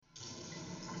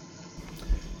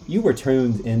You were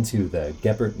tuned into the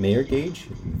Geppert Mayer Gauge,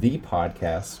 the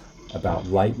podcast about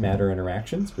light matter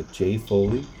interactions with Jay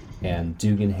Foley and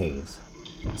Dugan Hayes.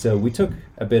 So we took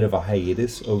a bit of a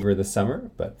hiatus over the summer,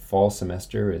 but fall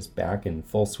semester is back in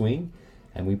full swing,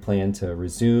 and we plan to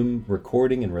resume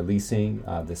recording and releasing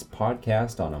this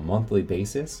podcast on a monthly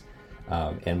basis.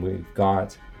 And we've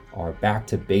got our Back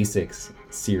to Basics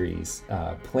series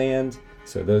planned,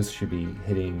 so those should be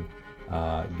hitting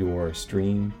your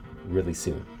stream really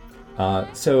soon.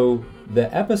 So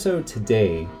the episode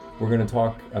today, we're going to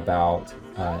talk about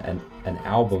an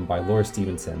album by Laura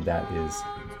Stevenson that is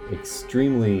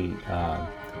extremely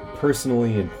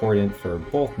personally important for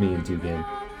both me and Dugan.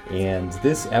 And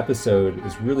this episode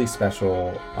is really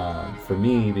special for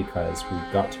me because we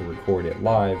got to record it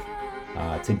live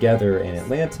together in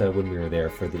Atlanta when we were there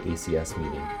for the ACS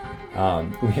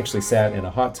meeting. We actually sat in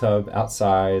a hot tub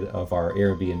outside of our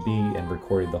Airbnb and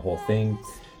recorded the whole thing.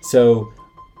 So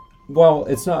while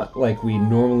it's not like we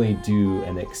normally do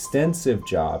an extensive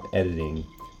job editing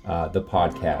the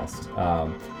podcast,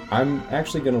 I'm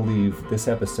actually going to leave this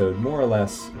episode more or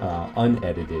less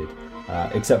unedited,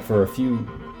 except for a few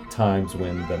times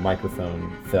when the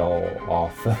microphone fell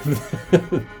off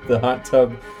of the hot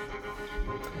tub.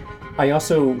 I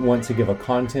also want to give a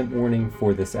content warning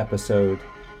for this episode.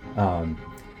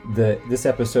 This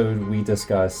episode we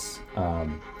discuss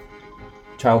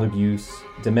child abuse,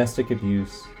 domestic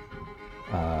abuse,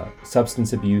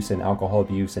 substance abuse and alcohol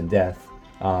abuse and death.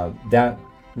 That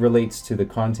relates to the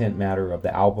content matter of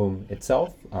the album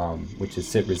itself, which is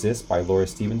Sit Resist by Laura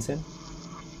Stevenson,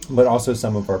 but also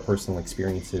some of our personal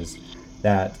experiences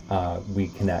that we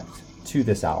connect to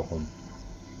this album.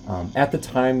 At the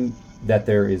time that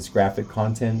there is graphic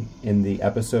content in the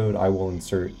episode, I will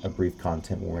insert a brief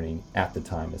content warning at the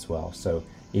time as well. So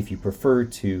if you prefer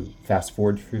to fast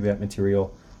forward through that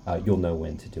material, you'll know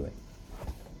when to do it.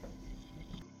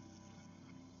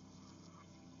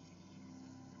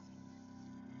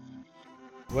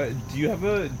 What do you have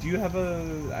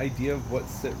a idea of what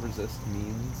sit resist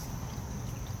means?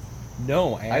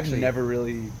 No, I've never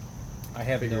really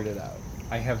figured it out.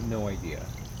 I have no idea.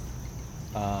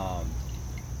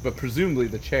 But presumably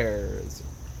the chair is,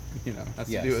 has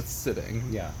Yes. to do with sitting.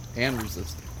 Yeah. And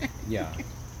resisting. Yeah.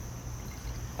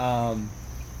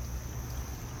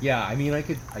 Yeah, I mean, I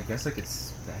guess I could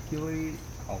speculate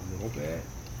a little bit.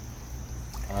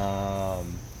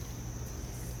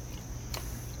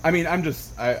 I mean, I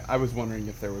was wondering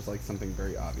if there was like something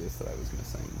very obvious that I was going to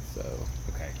sing. So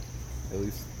Okay. at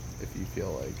least if you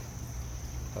feel like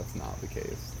that's not the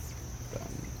case, then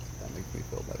that makes me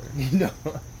feel better.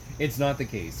 No, it's not the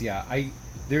case. Yeah,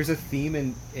 there's a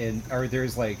theme or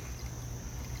there's like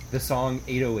the song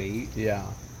 808. Yeah.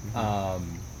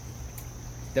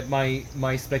 That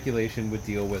my speculation would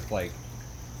deal with like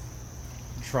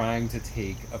trying to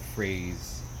take a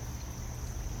phrase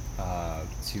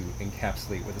to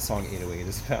encapsulate what the song 808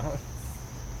 is about.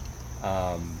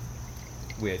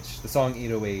 Which the song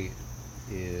 808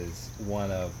 is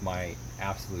one of my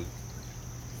absolute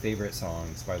favorite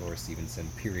songs by Laura Stevenson,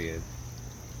 period.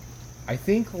 I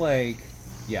think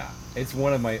it's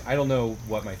one of my, I don't know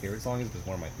what my favorite song is, but it's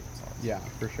one of my favorite songs. Yeah,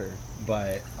 for sure.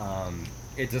 But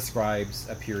it describes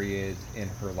a period in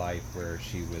her life where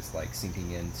she was like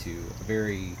sinking into a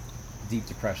very deep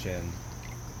depression,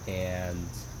 and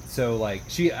so like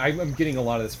I'm getting a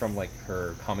lot of this from like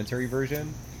her commentary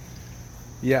version.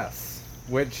 Yes,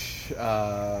 which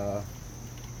I've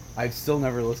still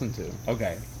never listened to.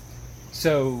 Okay,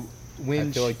 so when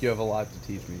I feel like you have a lot to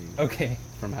teach me. Okay,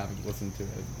 from having listened to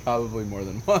it, probably more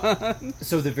than one.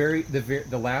 So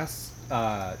the last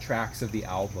tracks of the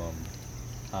album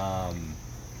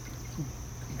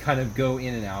kind of go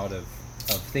in and out of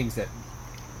things that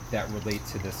relate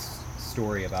to this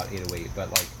story about 808, but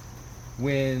like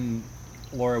when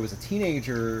Laura was a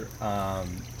teenager,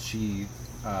 she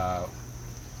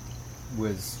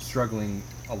was struggling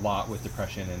a lot with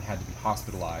depression and had to be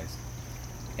hospitalized.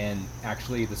 And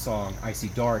actually the song I See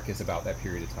Dark is about that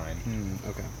period of time.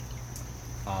 Okay.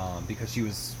 Because she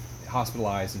was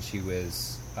hospitalized and she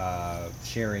was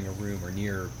sharing a room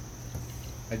or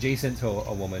adjacent to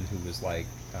a woman who was like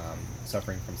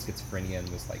suffering from schizophrenia and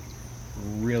was like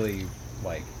really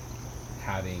like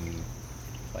having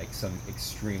like some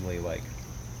extremely like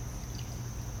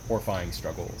horrifying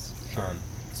struggles. Sure.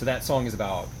 So that song is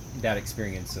about that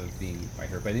experience of being by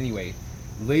her. But anyway,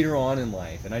 later on in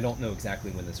life, and I don't know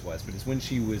exactly when this was, but it's when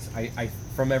she was, I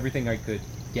from everything I could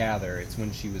gather, it's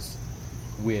when she was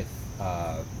with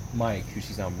Mike, who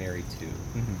she's now married to,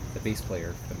 the bass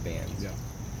player for the band. Yeah.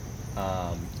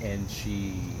 And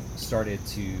she started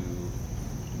to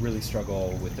really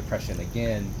struggle with depression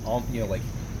again, like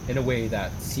in a way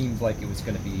that seemed like it was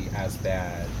going to be as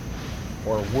bad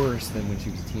or worse than when she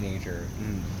was a teenager.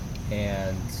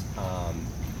 And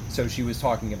so she was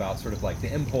talking about sort of like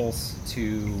the impulse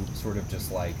to sort of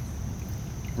just like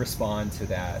respond to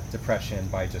that depression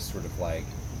by just sort of like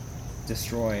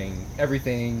destroying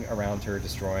everything around her,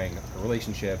 destroying her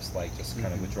relationships, like just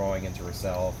kind of withdrawing into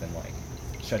herself and like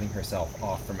shutting herself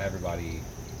off from everybody,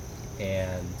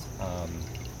 and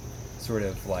sort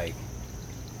of like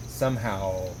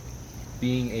somehow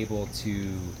being able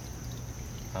to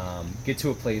get to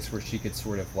a place where she could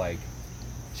sort of like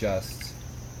just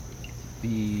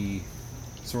be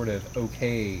sort of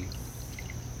okay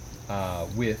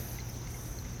with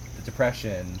the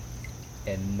depression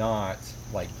and not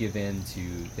like give in to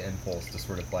the impulse to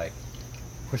sort of like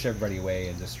push everybody away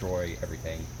and destroy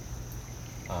everything.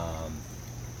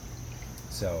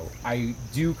 So I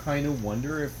do kind of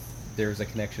wonder if there's a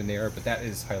connection there, but that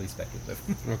is highly speculative.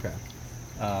 Okay.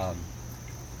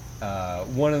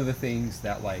 One of the things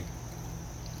that like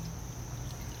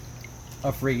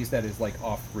a phrase that is like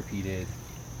oft repeated,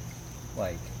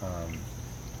 like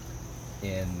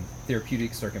in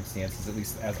therapeutic circumstances, at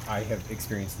least as I have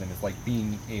experienced them, is like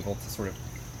being able to sort of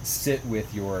sit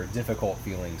with your difficult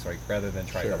feelings, right, rather than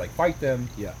try to like fight them.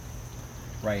 Yeah.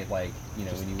 Right, like, you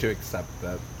know, just when you to accept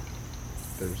that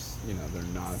there's, you know, they're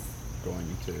not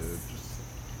going to just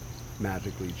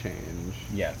magically change.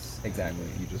 Yes, exactly.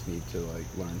 You just need to like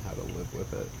learn how to live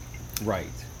with it. Right.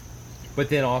 But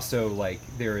then also, like,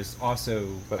 there is also,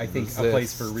 I think, a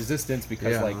place for resistance,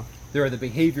 because, like, there are the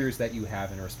behaviors that you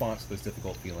have in response to those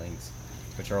difficult feelings,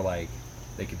 which are, like,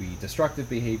 they could be destructive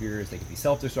behaviors, they could be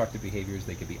self-destructive behaviors,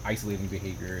 they could be isolating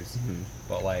behaviors,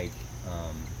 but, like,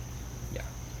 yeah,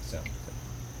 so.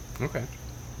 Okay.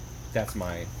 That's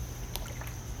my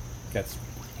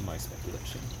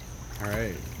speculation. All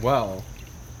right. Well,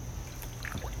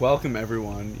 welcome,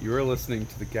 everyone. You are listening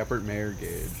to the Geppert Mayer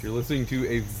Gauge. You're listening to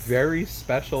a very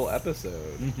special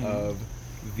episode of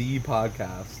the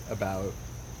podcast about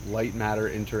light matter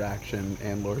interaction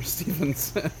and Laura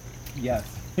Stevenson. Yes.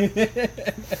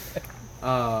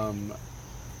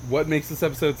 What makes this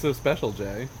episode so special,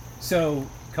 Jay? So,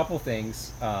 couple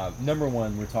things. Number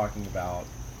one, we're talking about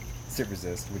Sit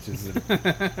Resist, which is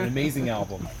an amazing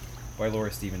album by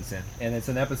Laura Stevenson, and it's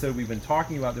an episode we've been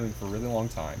talking about doing for a really long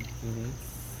time.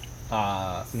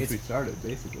 Since we started,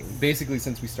 basically. Basically,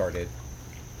 since we started.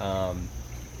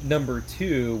 Number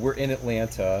two, we're in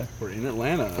Atlanta. We're in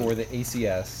Atlanta for the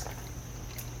ACS.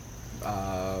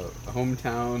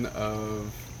 Hometown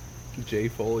of Jay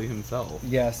Foley himself.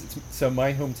 Yes, so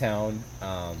my hometown,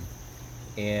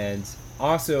 and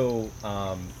also,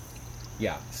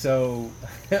 so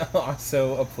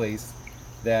also a place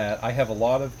that I have a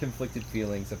lot of conflicted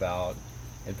feelings about.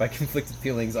 And by conflicted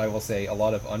feelings, I will say a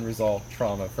lot of unresolved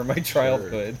trauma from my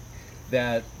childhood.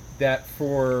 Sure. That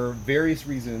for various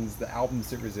reasons, the album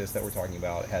Sit Resist that we're talking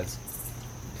about has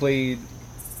played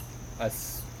a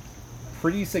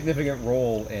pretty significant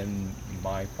role in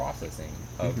my processing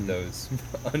of those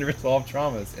unresolved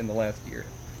traumas in the last year.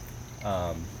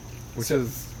 Which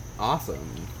is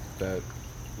awesome that,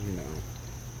 you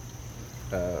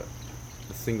know,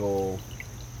 a single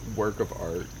work of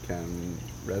art can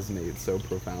resonate so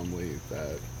profoundly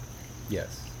that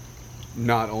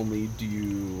not only do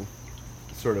you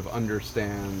sort of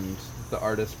understand the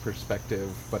artist's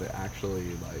perspective, but it actually,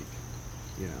 like,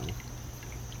 you know,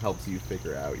 helps you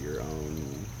figure out your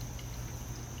own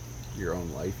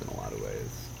life in a lot of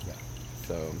ways. Yeah.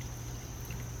 So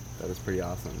that is pretty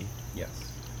awesome. Yes,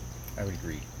 I would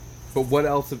agree. But what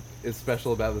else is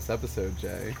special about this episode,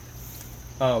 Jay?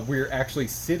 We're actually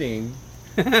sitting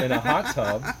in a hot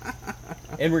tub,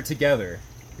 and we're together.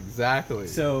 Exactly.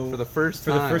 So for the first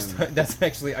time, that's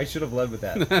actually, I should have led with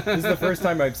that. This is the first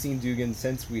time I've seen Dugan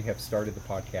since we have started the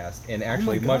podcast, and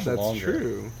actually much longer. That's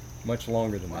true. Much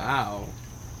longer than that. Wow.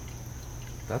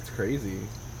 That's crazy.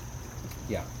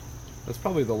 Yeah. That's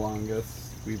probably the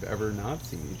longest we've ever not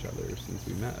seen each other since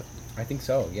we met. I think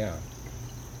so. Yeah.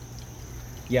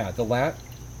 Yeah.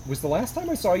 Was the last time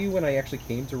I saw you when I actually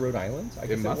came to Rhode Island? I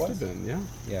guess it must have been. Yeah.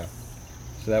 Yeah.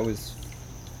 So that was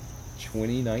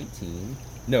 2019.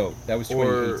 No, that was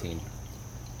 2018.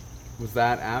 Was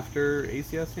that after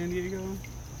ACS San Diego?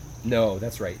 No,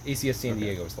 that's right. ACS San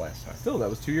Diego was the last time. Still, that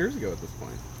was 2 years ago at this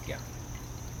point. Yeah.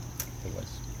 It was.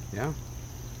 Yeah.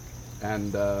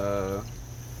 And,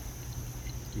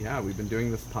 we've been doing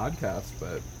this podcast,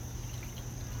 but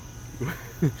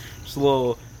just a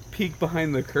little peek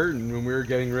behind the curtain. When we were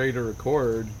getting ready to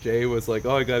record, Jay was like,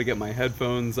 I gotta get my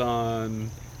headphones on.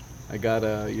 I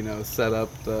gotta, set up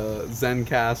the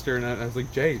Zencaster, and I was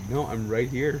like, Jay, no, I'm right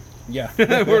here. Yeah.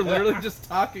 We're literally just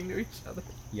talking to each other.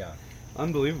 Yeah.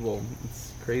 Unbelievable.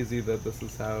 It's crazy that this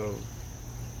is how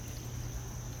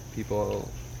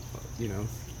people,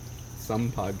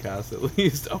 some podcasts at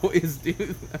least always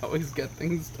get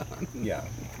things done. Yeah.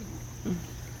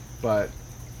 But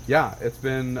yeah, it's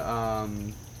been a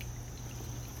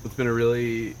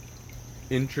really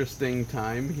interesting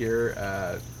time here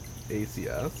at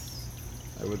ACS.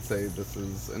 I would say this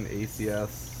is an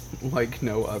ACS like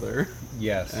no other.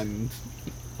 Yes. And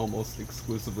almost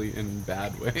exclusively in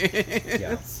bad ways.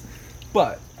 Yeah.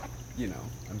 But,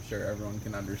 I'm sure everyone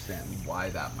can understand why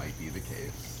that might be the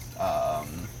case.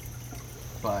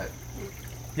 But,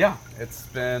 yeah,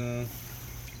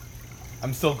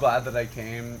 I'm still glad that I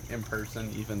came in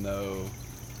person, even though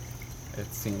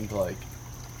it seemed like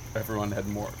everyone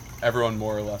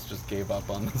more or less just gave up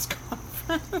on this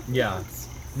conference. Yeah.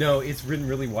 No, it's been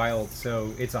really wild.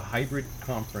 So it's a hybrid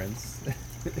conference.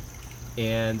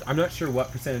 And I'm not sure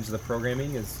what percentage of the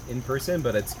programming is in person,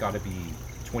 but it's got to be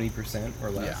 20% or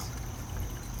less.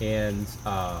 Yeah. And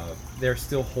they're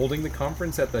still holding the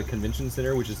conference at the convention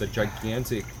center, which is a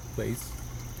gigantic place.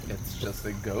 It's just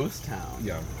a ghost town.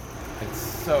 Yeah. It's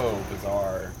so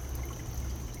bizarre.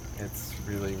 It's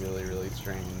really, really, really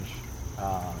strange.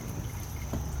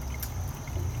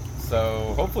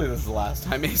 So hopefully this is the last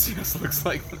time ACS looks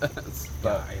like this.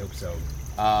 But, yeah, I hope so.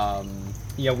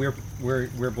 Yeah,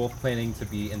 we're both planning to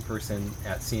be in person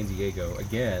at San Diego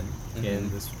again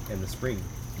in the spring.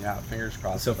 Yeah, fingers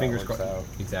crossed. So fingers crossed.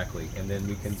 Exactly, and then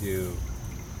we can do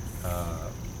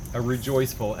a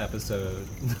rejoiceful episode.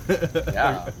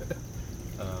 Yeah.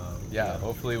 Yeah.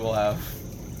 Hopefully we'll have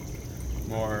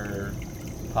more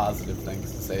positive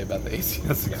things to say about the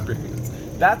ACS experience.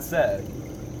 Yeah. That said,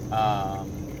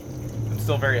 I'm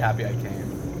still very happy I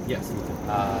came. Yes.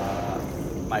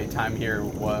 My time here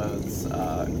was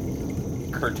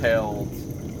curtailed,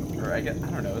 or I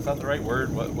don't know, is that the right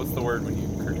word? What's the word when you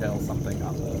curtail something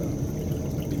on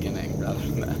the beginning rather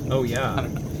than that? Oh yeah. I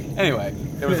don't know. Anyway,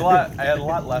 there was I had a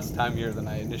lot less time here than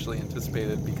I initially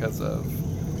anticipated because of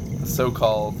the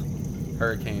so-called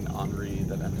Hurricane Henri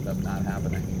that ended up not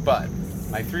happening. But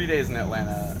my 3 days in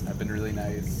Atlanta have been really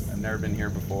nice. I've never been here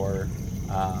before,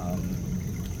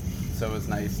 so it was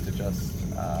nice to just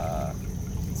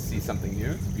see something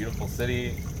new. It's a beautiful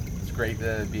city. It's great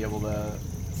to be able to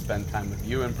spend time with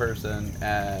you in person.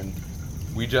 And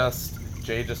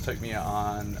Jay just took me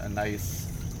on a nice,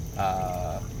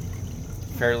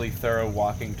 fairly thorough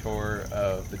walking tour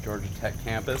of the Georgia Tech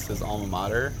campus, his alma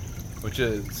mater, which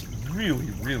is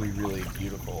really, really, really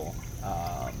beautiful.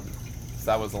 So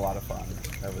that was a lot of fun.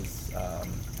 That was, I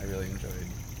really enjoyed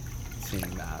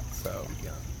seeing that. So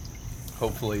yeah,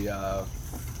 hopefully,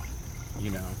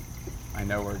 I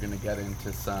know we're going to get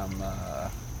into some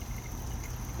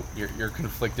your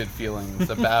conflicted feelings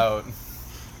about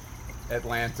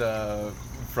Atlanta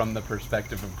from the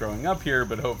perspective of growing up here,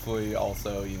 but hopefully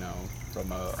also,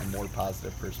 from a more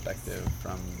positive perspective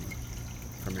from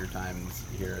your times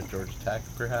here at Georgia Tech,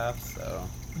 perhaps. So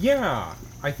yeah,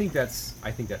 I think that's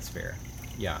fair.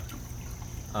 Yeah.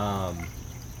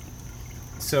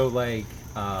 So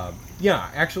yeah,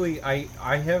 actually, I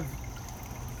have.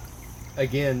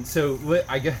 Again, so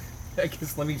I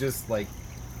guess let me just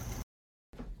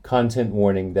Content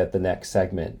warning that the next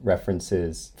segment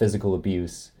references physical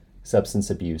abuse, substance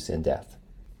abuse, and death.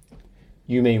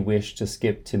 You may wish to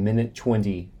skip to minute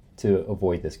 20 to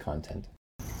avoid this content.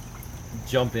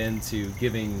 Jump into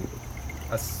giving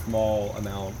a small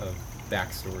amount of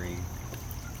backstory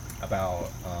about,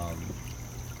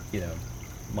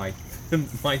 my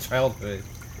childhood,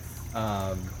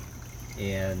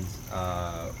 and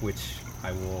which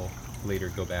I will later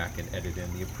go back and edit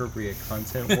in the appropriate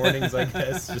content warnings, I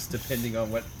guess, just depending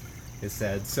on what is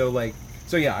said. So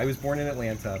yeah, I was born in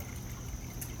Atlanta,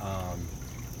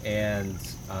 and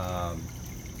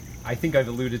I think I've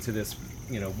alluded to this,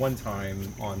 one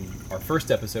time on our first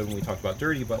episode when we talked about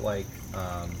Dirty, but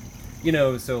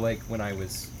so when I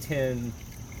was 10,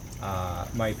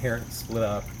 my parents split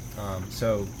up,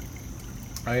 so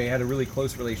I had a really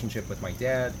close relationship with my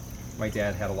dad. My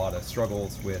dad had a lot of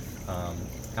struggles with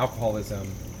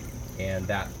alcoholism, and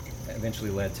that eventually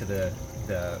led to the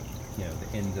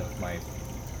end of my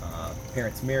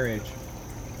parents' marriage.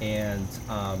 And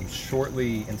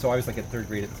shortly, and so I was at third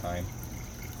grade at the time.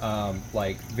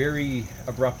 Very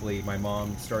abruptly, my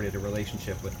mom started a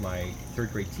relationship with my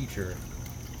third grade teacher,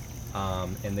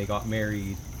 and they got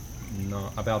married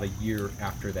about a year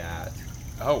after that.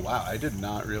 Oh wow! I did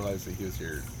not realize that he was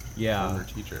your former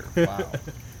teacher.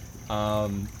 Wow.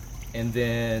 And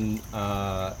then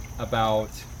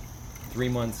about 3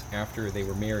 months after they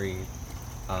were married,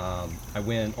 I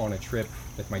went on a trip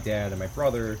with my dad and my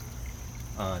brother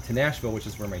to Nashville, which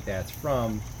is where my dad's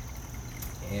from,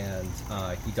 and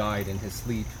he died in his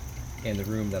sleep in the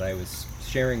room that I was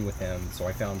sharing with him. So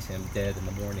I found him dead in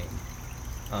the morning.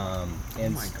 And oh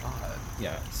my god!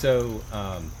 Yeah. So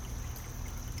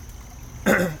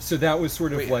so that was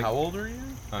sort of Wait, like, how old are you?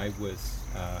 I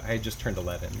had just turned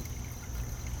 11.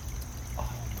 Oh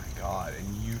my god!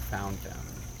 And you found him.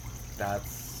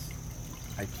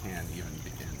 I can't even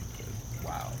begin to.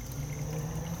 Wow.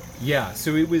 Yeah,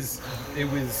 so it was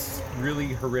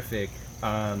really horrific,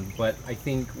 but I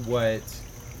think what,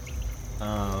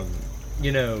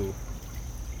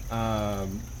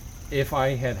 if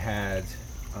I had,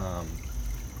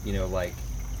 like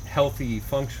healthy,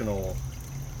 functional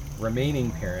remaining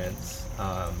parents,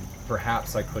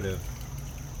 perhaps I could have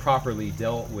properly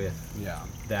dealt with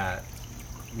that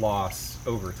loss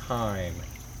over time.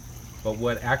 But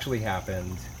what actually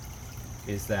happened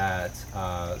is that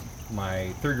my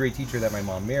third grade teacher that my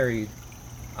mom married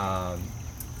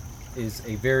is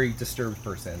a very disturbed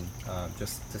person,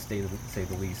 just to say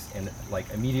the least, and like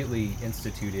immediately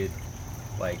instituted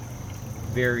like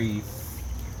very,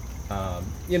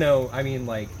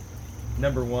 like,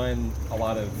 number one, a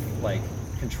lot of like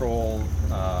control,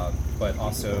 but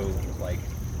also like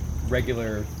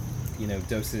regular,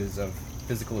 doses of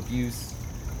physical abuse,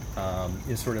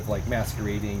 is sort of like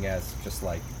masquerading as just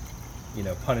like,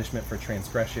 punishment for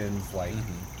transgressions, like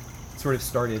sort of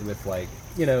started with like,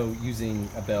 using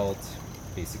a belt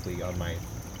basically on my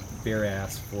bare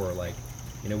ass for like,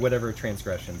 whatever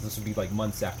transgressions. This would be like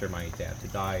months after my dad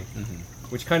had died,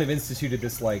 which kind of instituted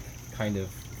this like kind of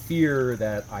fear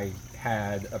that I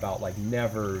had about like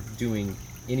never doing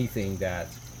anything that,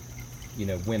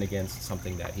 went against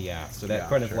something that he asked. So that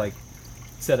kind of like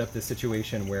set up the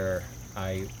situation where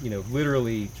I,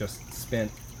 literally just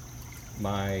spent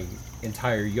my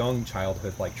entire young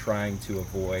childhood like trying to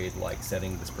avoid like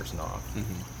setting this person off.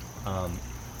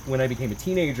 When I became a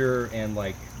teenager and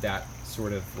like that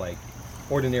sort of like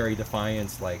ordinary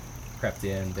defiance like crept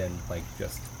in, then like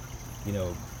just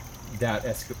that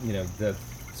the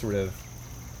sort of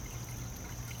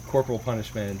corporal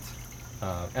punishment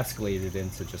escalated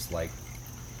into just like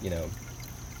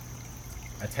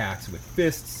attacks with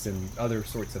fists and other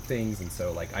sorts of things. And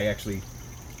so like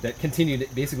that continued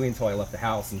basically until I left the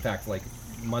house. In fact, like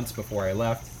months before I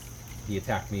left, he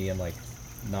attacked me and like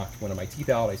knocked one of my teeth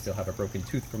out. I still have a broken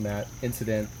tooth from that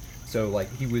incident. So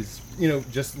like he was,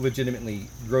 just legitimately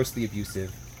grossly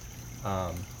abusive,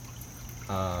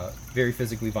 very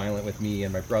physically violent with me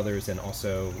and my brothers, and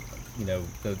also,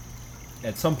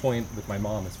 at some point with my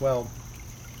mom as well,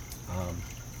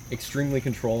 extremely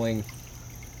controlling.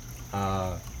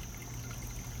 I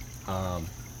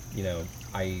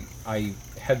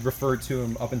had referred to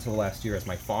him up until last year as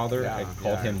my father. I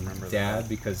called him Dad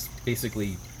because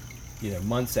basically,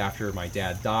 months after my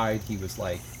dad died, he was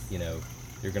like,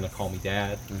 you're gonna call me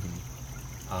Dad.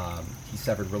 He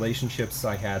severed relationships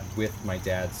I had with my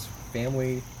dad's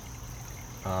family,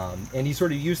 and he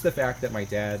sort of used the fact that my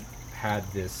dad had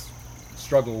this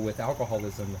struggle with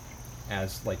alcoholism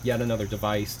as like yet another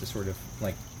device to sort of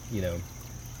like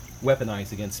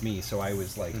weaponize against me. So I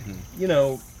was like,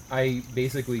 I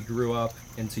basically grew up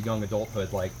into young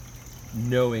adulthood like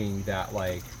knowing that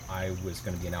like I was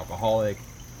going to be an alcoholic,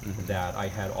 that I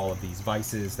had all of these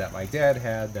vices that my dad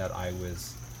had, that I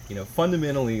was,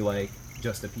 fundamentally like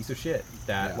just a piece of shit,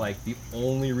 that like the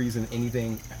only reason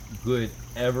anything good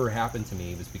ever happened to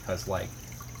me was because like,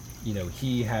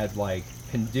 he had like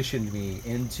conditioned me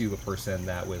into a person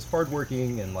that was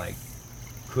hardworking and like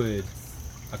could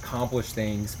accomplish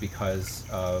things because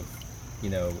of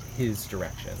his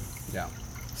direction.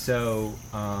 So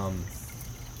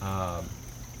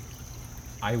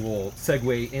I will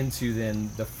segue into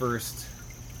then the first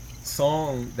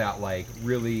song that like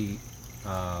really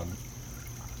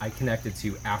I connected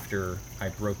to after I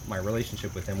broke my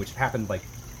relationship with him, which happened like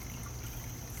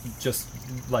just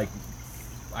like,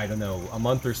 I don't know, a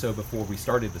month or so before we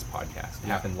started this podcast. It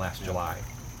happened last July.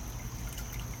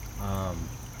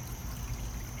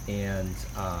 And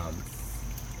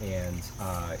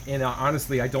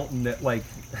honestly, I don't know, like,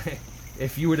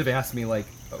 if you would have asked me like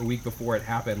a week before it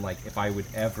happened, like if I would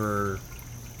ever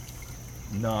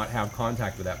not have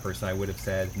contact with that person, I would have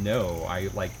said no. I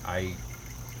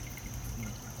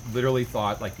literally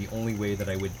thought like the only way that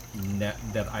I would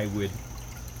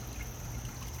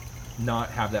not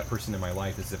have that person in my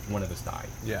life is if one of us died.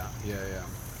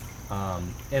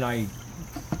 And I,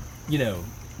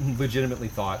 legitimately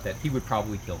thought that he would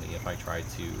probably kill me if I tried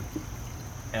to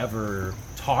ever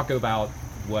talk about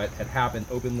what had happened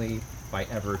openly, if I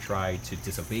ever tried to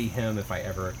disobey him, if I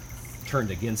ever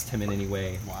turned against him in any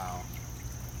way. Wow.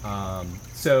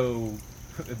 So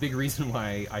a big reason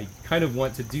why I kind of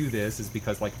want to do this is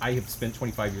because like I have spent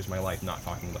 25 years of my life not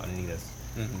talking about any of this,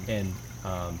 and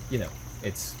you know,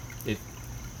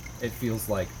 it feels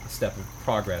like a step of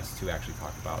progress to actually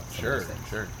talk about some of those things.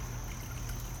 Sure.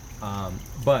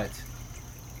 But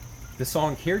the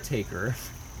song Caretaker,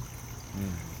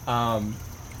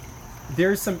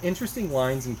 there's some interesting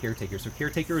lines in Caretaker. So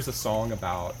Caretaker is a song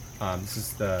about, this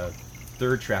is the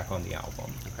third track on the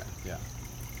album. Okay, yeah.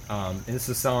 And it's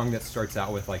a song that starts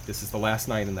out with like, this is the last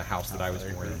night in the house that I was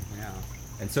born in. Yeah.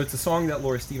 And so it's a song that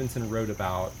Laura Stevenson wrote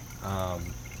about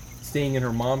staying in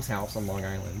her mom's house on Long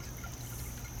Island.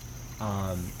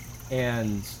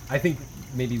 And I think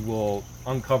maybe we'll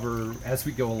uncover as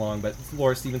we go along, but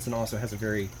Laura Stevenson also has a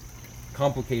very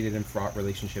complicated and fraught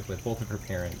relationship with both of her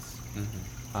parents.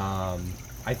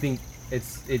 I think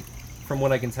from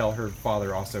what I can tell, her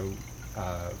father also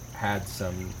had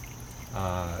some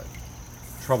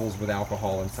troubles with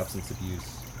alcohol and substance abuse.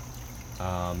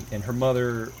 And her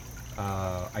mother,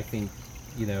 I think,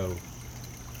 you know,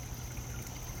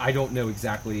 I don't know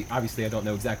exactly, obviously I don't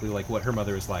know exactly like what her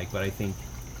mother is like, but I think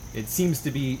it seems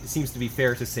to be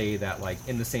fair to say that like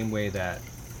in the same way that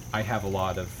I have a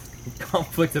lot of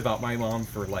conflict about my mom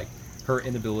for like her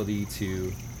inability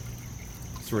to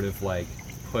sort of like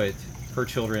put her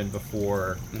children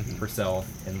before herself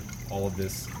and all of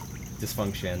this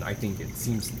dysfunction, I think it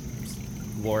seems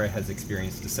Laura has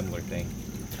experienced a similar thing.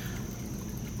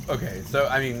 Okay, so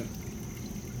I mean,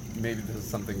 maybe this is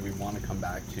something we want to come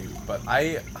back to, but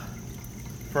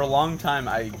for a long time,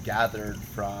 I gathered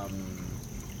from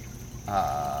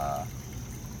a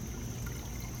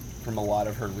lot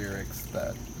of her lyrics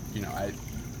that, you know,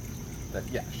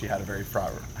 she has a very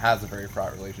fraught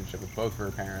relationship with both of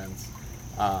her parents,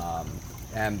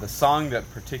 and the song that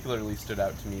particularly stood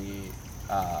out to me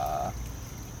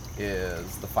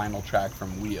is the final track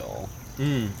from Wheel,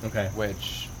 Okay.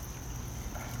 which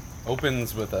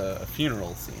opens with a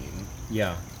funeral scene.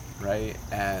 Yeah. Right?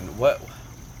 And I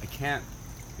can't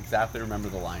exactly remember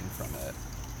the line from it,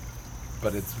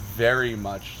 but it's very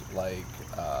much like,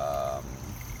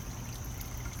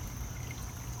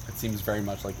 it seems very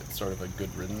much like it's sort of a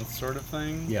good riddance sort of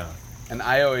thing. Yeah. And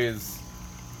I always,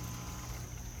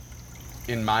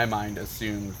 in my mind,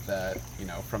 assumed that, you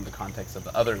know, from the context of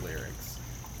the other lyrics,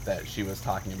 that she was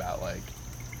talking about, like,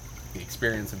 the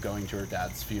experience of going to her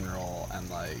dad's funeral and,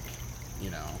 like, you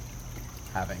know,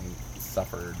 having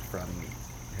suffered from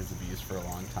his abuse for a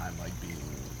long time, like, being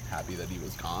happy that he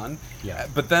was gone. Yeah.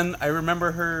 But then I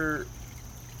remember her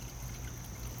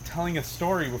telling a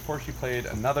story before she played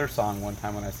another song one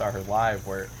time when I saw her live,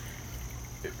 where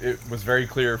it was very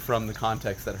clear from the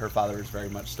context that her father was very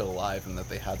much still alive and that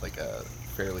they had, like, a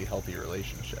fairly healthy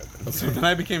relationship. And so then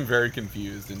I became very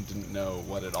confused and didn't know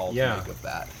what at all to make of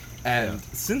that. And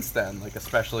since then, like,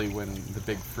 especially when The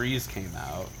Big Freeze came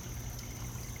out,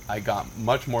 I got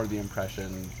much more the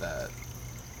impression that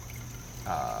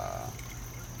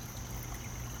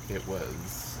it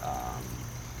was,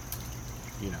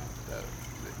 you know, the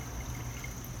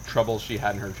troubles she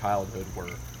had in her childhood were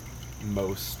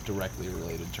most directly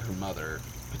related to her mother,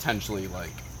 potentially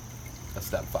like a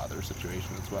stepfather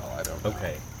situation as well. I don't know.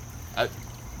 Okay.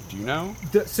 Do you know?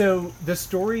 So the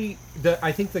story,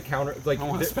 I think the counter, like, I don't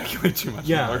want to speculate too much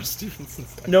on Laura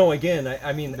Stevenson's family. No, again,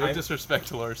 I mean, no disrespect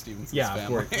to Laura Stevenson's family. Of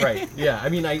course, right? Yeah, I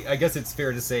mean, I guess it's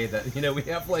fair to say that, you know,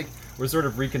 we're sort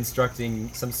of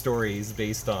reconstructing some stories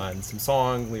based on some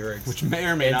song lyrics, which may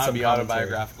or may not be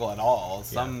autobiographical at all.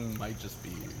 Some might just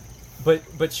be.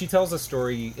 But she tells a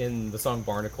story in the song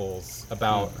Barnacles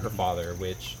about her father,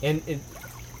 which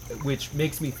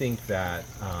makes me think that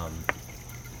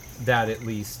that at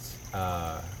least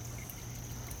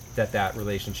that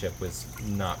relationship was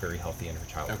not very healthy in her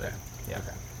childhood. Okay. Yeah.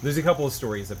 Okay. There's a couple of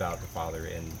stories about her father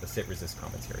in the Sit Resist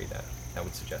commentary that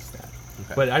would suggest that.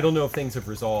 Okay. But I don't know if things have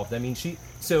resolved. I mean,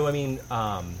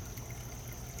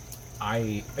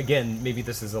 again, maybe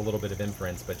this is a little bit of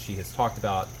inference, but she has talked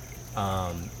about,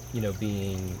 you know,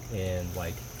 being in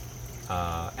like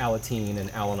Alateen and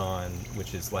Al-Anon,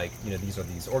 which is like, you know, these are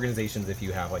these organizations if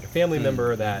you have like a family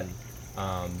member that,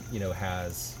 you know,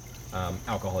 has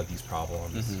alcohol abuse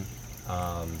problems.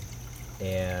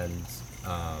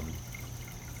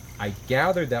 I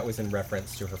gathered that was in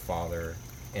reference to her father,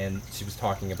 and she was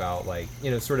talking about, like, you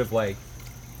know, sort of like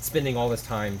spending all this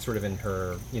time sort of in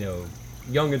her, you know,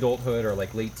 young adulthood or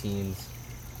like late teens,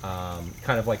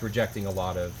 kind of like rejecting a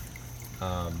lot of,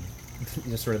 you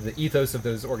know, sort of the ethos of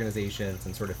those organizations,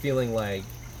 and sort of feeling like,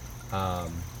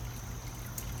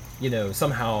 you know,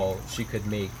 somehow she could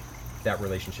make that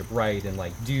relationship right and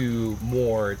like do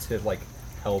more to like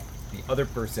help the other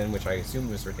person, which I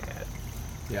assumed was her dad.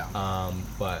 Yeah.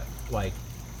 But like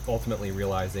ultimately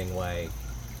realizing like,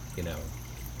 you know,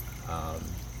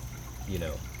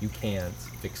 you can't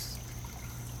fix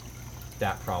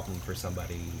that problem for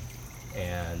somebody,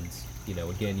 and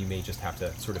again, you may just have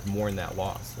to sort of mourn that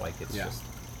loss. Like it's just,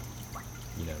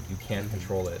 you can't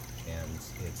control it, and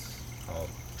it's a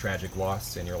tragic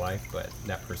loss in your life, but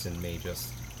that person may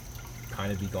just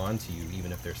kind of be gone to you,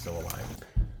 even if they're still alive.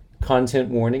 Content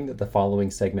warning that the following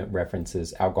segment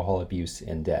references alcohol abuse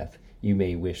and death. You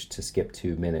may wish to skip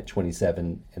to minute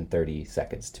 27 and 30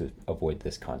 seconds to avoid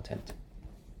this content.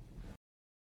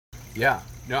 Yeah.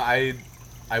 No, I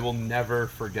will never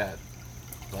forget,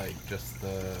 like, just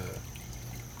the...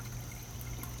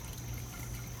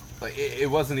 Like, it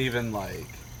wasn't even, like,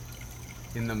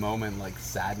 in the moment, like,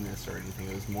 sadness or anything.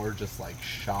 It was more just, like,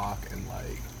 shock and,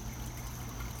 like,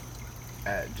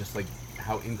 just, like,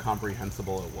 how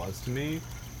incomprehensible it was to me.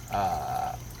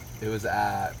 It was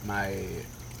at my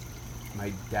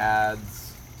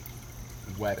dad's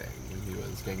wedding when he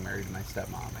was getting married to my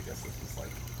stepmom. I guess this was,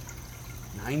 like,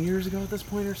 9 years ago at this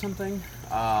point or something.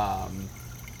 And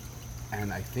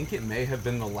I think it may have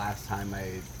been the last time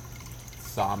I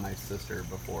saw my sister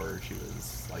before she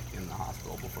was, like, in the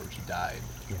hospital, before she died.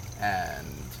 Yeah. And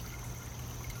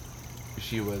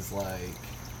she was, like,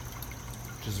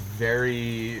 just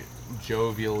very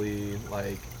jovially,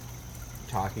 like,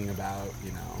 talking about,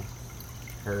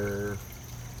 her,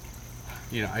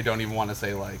 I don't even want to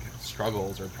say, like,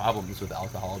 struggles or problems with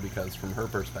alcohol, because from her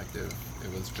perspective,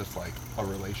 it was just, like, a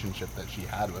relationship that she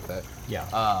had with it.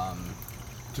 Yeah.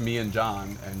 To me and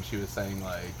John, and she was saying,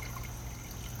 like,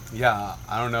 yeah,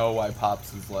 I don't know why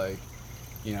Pops is, like,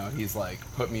 he's, like,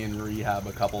 put me in rehab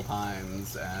a couple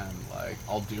times, and, like,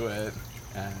 I'll do it,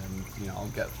 and, I'll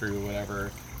get through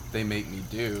whatever they make me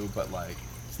do, but, like,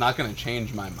 it's not going to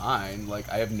change my mind. Like,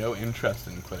 I have no interest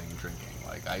in quitting drinking.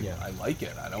 Like, I like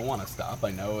it. I don't want to stop.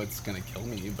 I know it's going to kill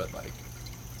me, but, like,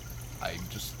 I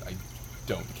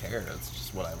don't care. It's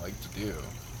just what I like to do.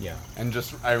 Yeah. And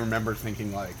just, I remember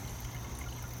thinking, like,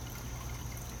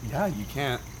 yeah, you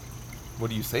can't, what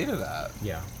do you say to that?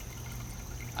 Yeah.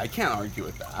 I can't argue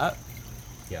with that.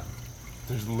 Yeah.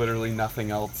 There's literally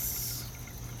nothing else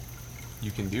you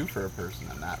can do for a person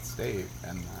in that state.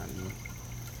 And then,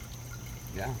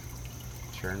 yeah,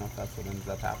 sure enough, that's what ended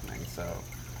up happening. So,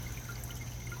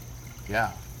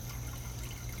 yeah.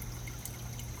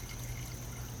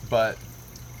 But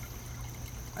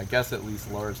I guess at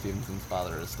least Laura Stevenson's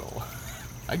father is still,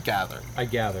 I gather,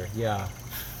 yeah.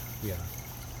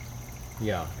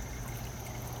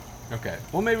 Okay.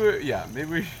 Well,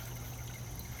 maybe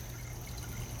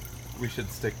we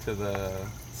should stick to the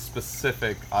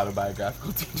specific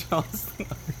autobiographical details,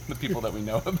 the people that we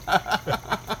know about.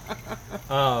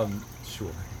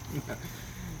 Sure.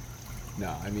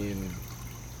 No, I mean,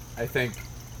 I think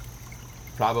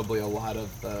probably a lot of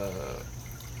the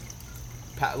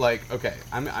okay,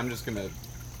 I'm just gonna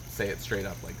say it straight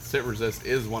up. Like, Sit Resist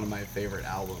is one of my favorite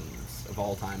albums of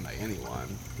all time by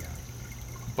anyone. Yeah.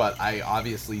 But I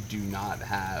obviously do not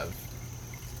have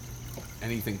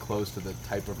anything close to the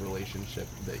type of relationship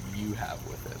that you have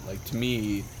with it. Like, to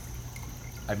me,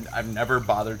 I've never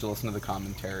bothered to listen to the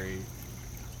commentary.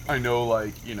 I know,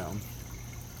 like,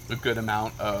 a good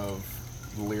amount of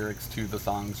the lyrics to the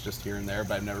songs just here and there,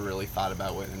 but I've never really thought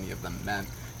about what any of them meant.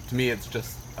 To me, it's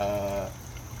just a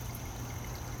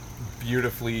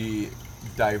beautifully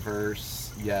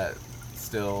diverse yet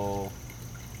still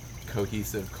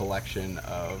cohesive collection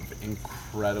of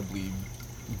incredibly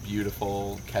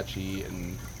beautiful, catchy,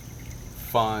 and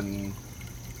fun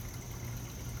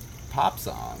pop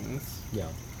songs. Yeah.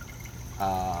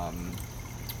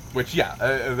 Which,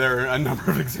 there are a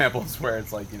number of examples where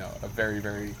it's like, a very,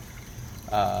 very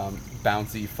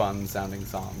bouncy, fun-sounding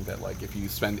song that, like, if you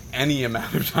spend any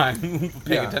amount of time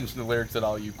paying attention to lyrics at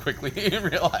all, you quickly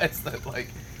realize that, like,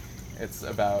 it's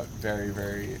about very,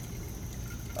 very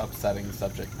upsetting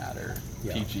subject matter.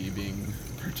 Yeah. Peachy being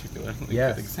a particularly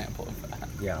good example of that.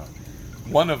 Yeah.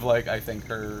 One of, like, I think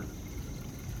her,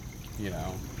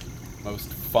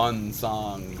 most fun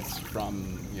songs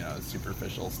from, a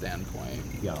superficial standpoint.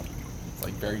 Yeah. It's,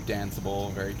 like, very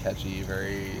danceable, very catchy,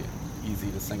 very easy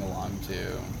to sing along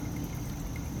to.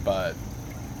 But,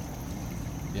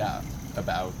 yeah,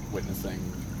 about witnessing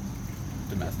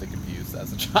domestic abuse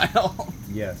as a child.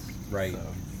 Yes, right. So,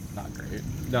 not great.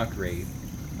 Not great.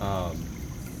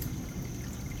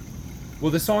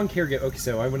 Well, the song "Caregiver." Okay,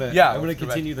 so I'm gonna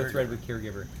continue the thread with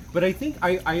 "Caregiver," but I think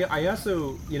I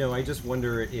also I just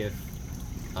wonder if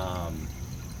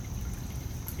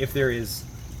there is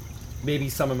maybe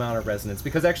some amount of resonance,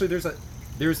 because actually there's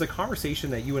a conversation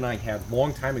that you and I had a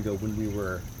long time ago when we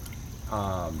were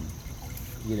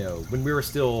when we were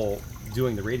still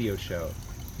doing the radio show.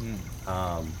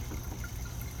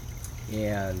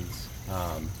 And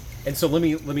so let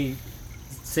me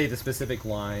say the specific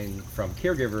line from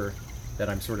Caregiver that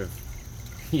I'm sort of,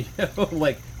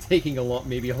 like taking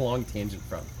maybe a long tangent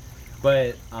from.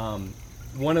 But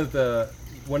one of the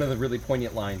really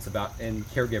poignant lines in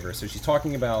Caregiver. So she's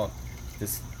talking about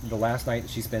the last night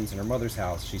that she spends in her mother's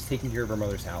house. She's taking care of her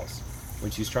mother's house when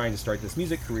she's trying to start this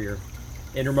music career,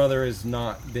 and her mother has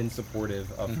not been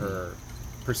supportive of her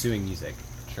pursuing music.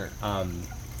 Sure.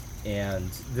 And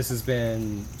this has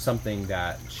been something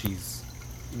that she's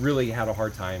really had a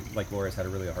hard time, like Laura's had a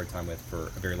really hard time with for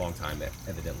a very long time,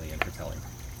 evidently, in her telling.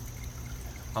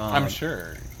 I'm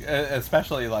sure.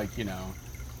 Especially,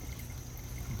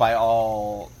 by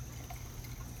all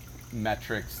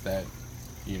metrics that,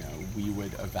 we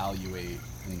would evaluate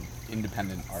an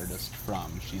independent artist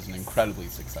from, she's an incredibly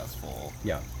successful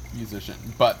musician.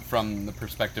 But from the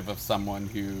perspective of someone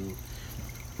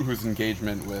whose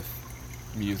engagement with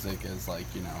music is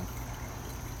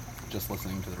just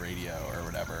listening to the radio or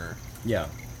whatever. Yeah,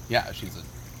 she's a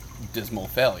dismal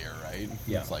failure, right?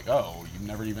 Yeah. It's like, oh, you've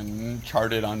never even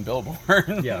charted on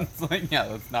Billboard. Yeah. It's like,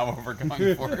 that's not what we're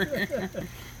going for.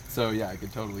 So I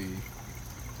could totally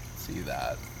see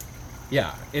that.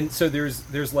 Yeah, and so there's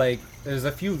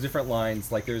a few different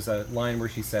lines. Like there's a line where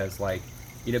she says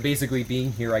basically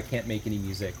being here, I can't make any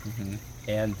music. Mm-hmm.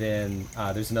 And then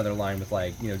there's another line with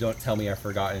don't tell me I've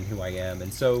forgotten who I am.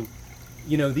 And so,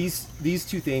 these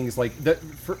two things,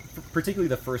 particularly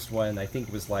the first one, I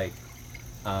think was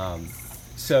long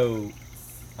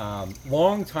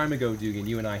time ago, Dugan,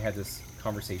 you and I had this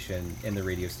conversation in the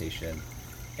radio station,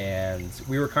 and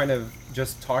we were kind of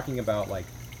just talking about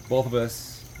both of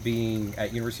us being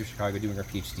at University of Chicago doing our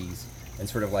PhDs, and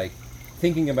sort of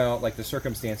thinking about the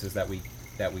circumstances that we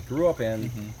grew up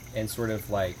in, and sort of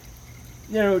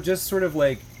just sort of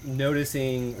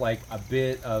noticing a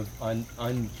bit of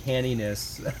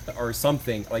uncanniness or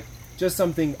something, just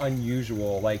something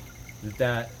unusual,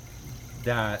 that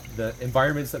the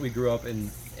environments that we grew up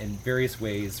in various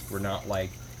ways were not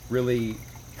really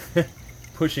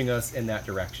pushing us in that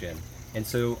direction. And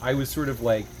so I was sort of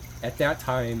at that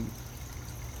time,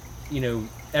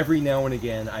 every now and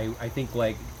again, I think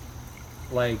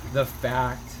the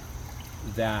fact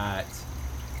that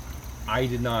I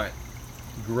did not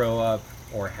grow up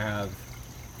or have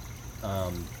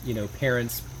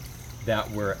parents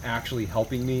that were actually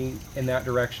helping me in that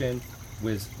direction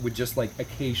would just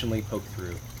occasionally poke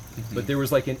through. But there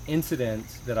was an incident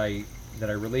that I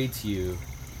relayed to you,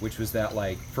 which was that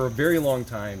for a very long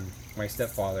time my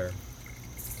stepfather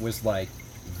was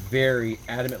very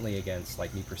adamantly against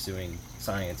me pursuing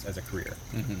science as a career.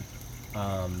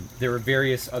 There were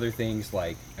various other things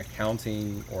like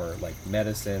accounting or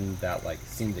medicine that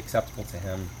seemed acceptable to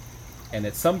him. And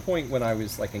at some point when I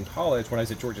was in college, when I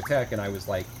was at Georgia Tech, and I was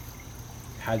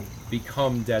had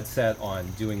become dead set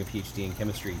on doing a PhD in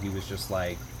chemistry, he was just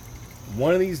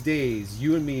one of these days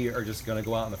you and me are just going to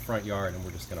go out in the front yard and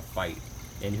we're just going to fight,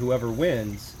 and whoever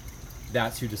wins,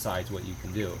 that's who decides what you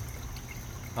can do.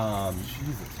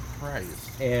 Jesus Christ.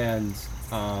 And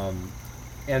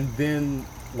then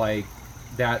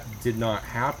that did not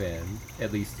happen,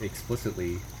 at least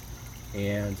explicitly,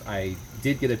 and I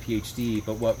did get a PhD.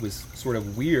 But what was sort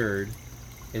of weird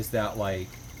is that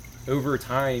over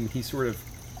time he sort of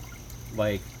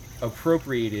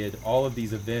appropriated all of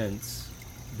these events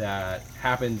that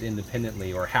happened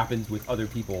independently or happened with other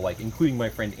people, including my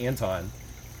friend Anton.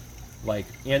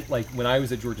 When I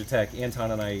was at Georgia Tech,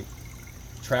 Anton and I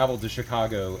traveled to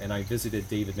Chicago and I visited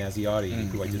David Mazziotti,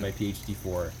 who I did my PhD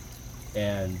for,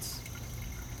 and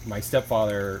my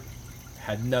stepfather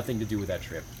had nothing to do with that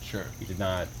trip. Sure. He did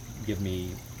not give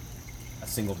me a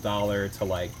single dollar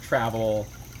to travel.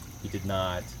 He did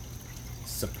not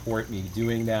support me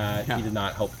doing that. Yeah. He did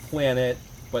not help plan it.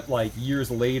 But years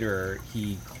later,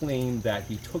 he claimed that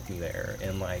he took me there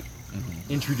and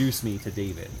introduced me to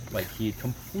David. He had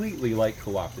completely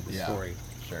co-opted the story.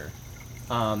 Sure.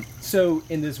 So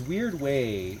in this weird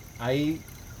way, I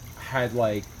had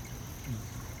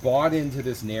bought into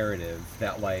this narrative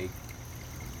that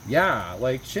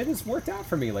shit has worked out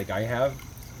for me. I have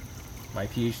my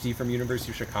PhD from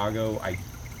University of Chicago. I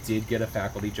did get a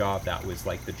faculty job. That was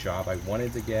the job I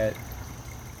wanted to get,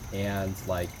 and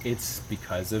it's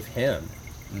because of him.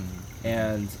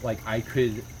 And I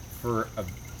could for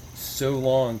so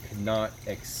long could not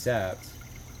accept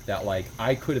that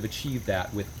I could have achieved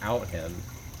that without him.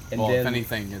 And if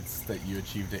anything, it's that you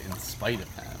achieved it in spite of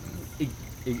him.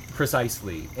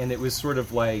 Precisely. And it was sort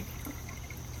of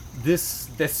this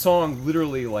song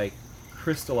literally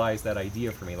crystallized that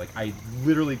idea for me. Like, I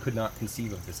literally could not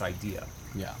conceive of this idea.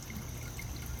 Yeah.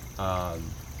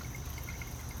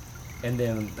 And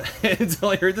then until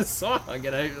I heard the song,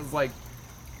 and I was like,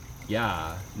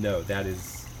 yeah, no, that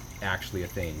is actually a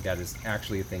thing. That is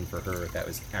actually a thing for her. That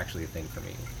was actually a thing for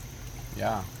me.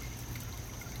 Yeah.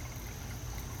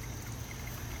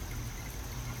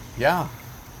 Yeah.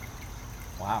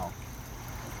 Wow.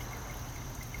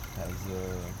 That was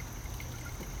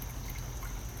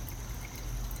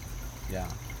yeah.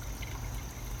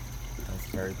 That's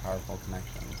a very powerful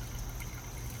connection.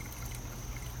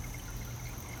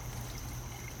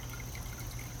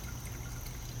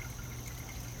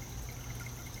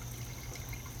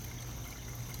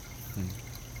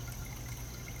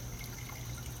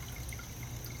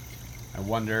 I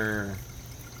wonder,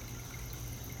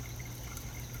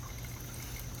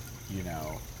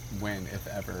 when, if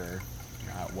ever,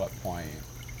 at what point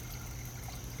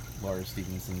Laura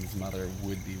Stevenson's mother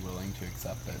would be willing to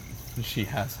accept that she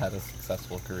has had a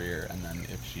successful career, and then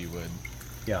if she would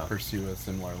pursue a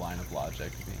similar line of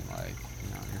logic, being like,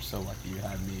 you're so lucky you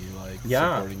had me,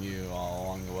 supporting you all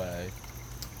along the way.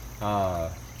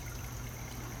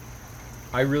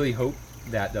 I really hope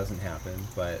that doesn't happen,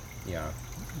 but yeah.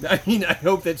 I mean, I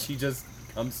hope that she just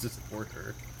comes to support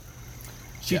her.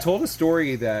 She told a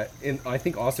story that, I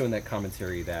think also in that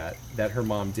commentary, that her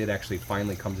mom did actually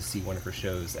finally come to see one of her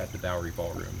shows at the Bowery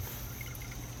Ballroom.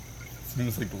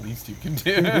 Seems like the least you can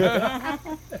do.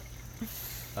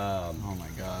 Oh my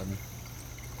god.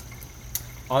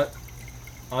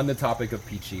 On the topic of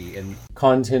Peachy and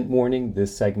Content warning,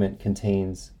 this segment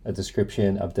contains a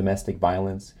description of domestic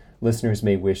violence. Listeners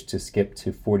may wish to skip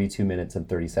to 42 minutes and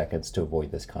 30 seconds to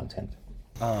avoid this content.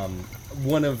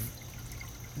 One of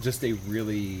just a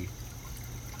really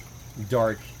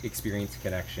dark experience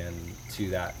connection to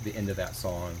the end of that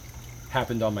song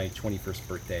happened on my 21st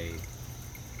birthday,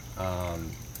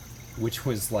 which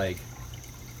was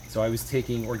so I was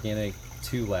taking Organic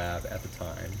 2 Lab at the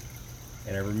time,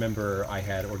 and I remember I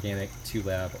had Organic 2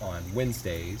 Lab on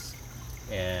Wednesdays,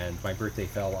 and my birthday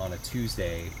fell on a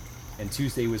Tuesday. And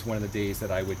Tuesday was one of the days that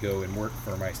I would go and work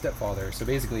for my stepfather. So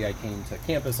basically I came to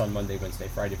campus on Monday, Wednesday,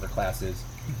 Friday for classes.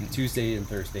 Mm-hmm. Tuesday and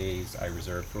Thursdays I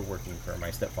reserved for working for my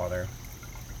stepfather.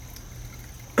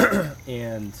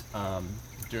 And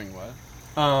doing what?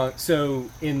 So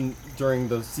during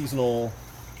the seasonal,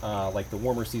 the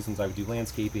warmer seasons, I would do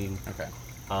landscaping. Okay.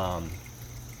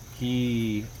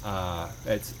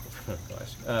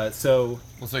 So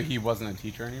he wasn't a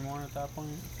teacher anymore at that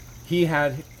point? He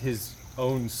had his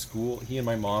own school. He and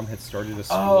my mom had started a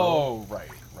school. Oh, right.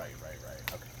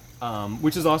 Okay.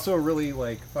 Which is also a really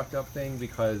fucked up thing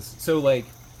because so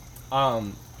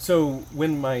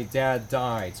when my dad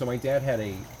died, so my dad had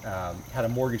a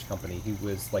mortgage company. He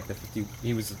was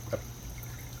he was a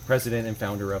president and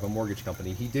founder of a mortgage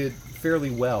company. He did fairly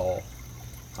well,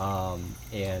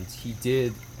 and he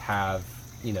did have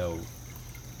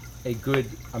a good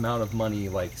amount of money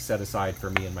set aside for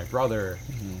me and my brother.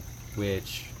 Mm-hmm.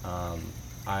 Which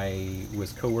I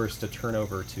was coerced to turn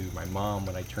over to my mom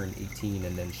when I turned 18,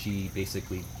 and then she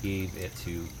basically gave it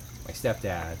to my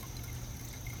stepdad.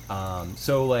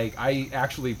 So I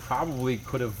actually probably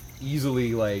could have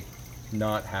easily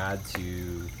not had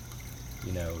to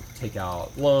take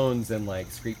out loans and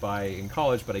scrape by in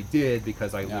college, but I did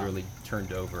because I literally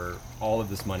turned over all of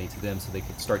this money to them so they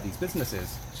could start these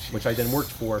businesses, which I then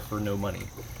worked for no money.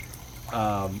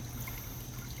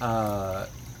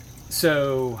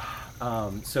 So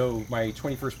my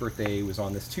 21st birthday was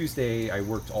on this Tuesday. I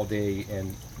worked all day,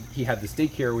 and he had this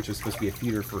daycare, which was supposed to be a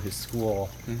feeder for his school.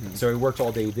 Mm-hmm. So I worked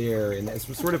all day there, and it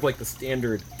was sort of the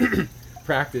standard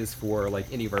practice for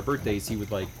any of our birthdays. He would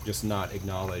just not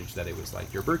acknowledge that it was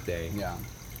your birthday. Yeah.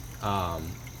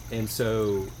 And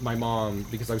so my mom,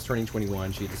 because I was turning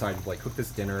 21, she decided to cook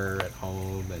this dinner at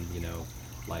home and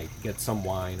get some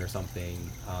wine or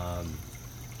something.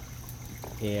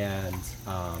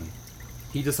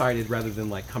 He decided rather than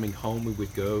coming home, we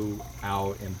would go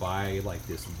out and buy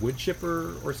this wood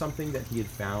chipper or something that he had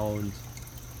found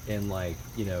in the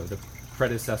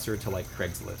predecessor to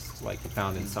Craigslist, he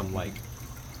found in some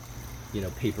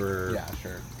paper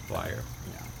flyer.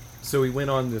 Yeah. So we went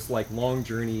on this long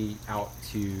journey out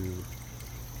to,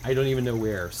 I don't even know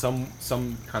where, some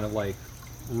kind of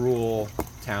rural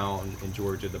town in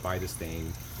Georgia to buy this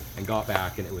thing, and got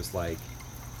back, and it was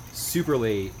super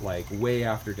late, way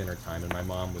after dinner time, and my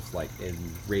mom was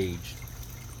enraged,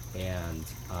 and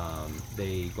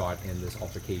they got in this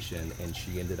altercation, and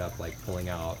she ended up pulling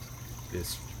out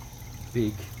this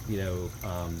big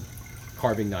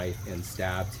carving knife and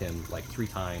stabbed him 3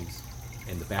 times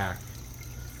in the back,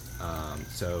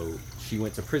 So she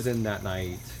went to prison that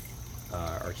night,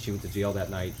 or she went to jail that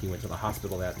night. He went to the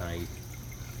hospital that night.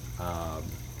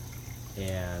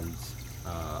 And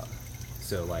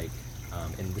so like,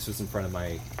 and this was in front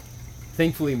of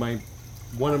thankfully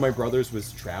one of my brothers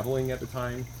was traveling at the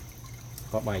time,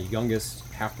 but my youngest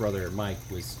half brother Mike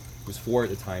was 4 at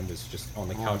the time, was just on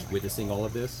the couch witnessing all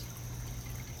of this.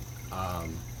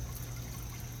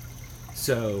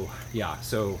 So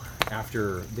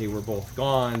after they were both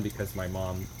gone, because my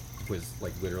mom was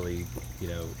like literally,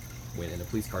 went in a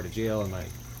police car to jail,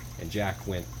 and Jack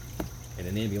went in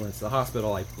an ambulance to the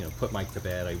hospital. I, put Mike to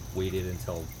bed. I waited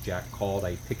until Jack called.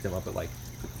 I picked him up at like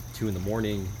 2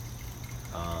 a.m.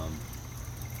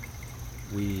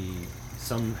 We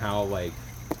somehow like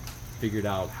figured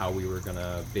out how we were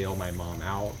gonna bail my mom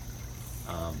out.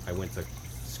 I went to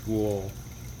school.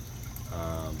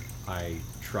 I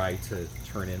tried to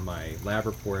turn in my lab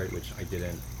report, which I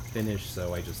didn't finish,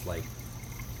 so I just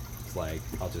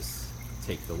I'll just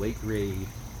take the late grade.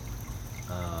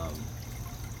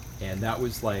 And that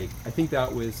was I think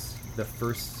that was the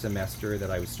first semester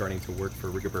that I was starting to work for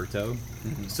Rigoberto.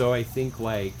 Mm-hmm. So I think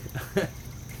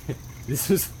this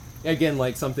was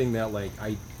again something that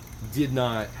I did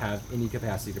not have any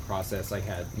capacity to process. I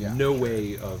had no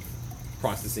way of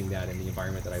processing that in the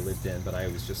environment that I lived in, but I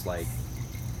was just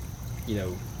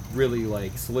really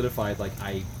solidified.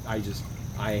 I just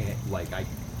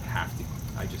have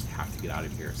to get out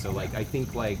of here. So I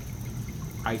think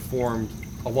I formed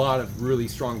a lot of really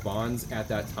strong bonds at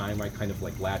that time. I kind of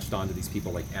latched onto these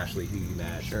people like Ashley, who you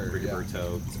met,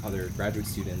 Rigoberto, other graduate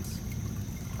students,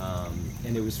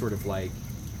 and it was sort of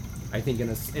I think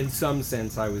in some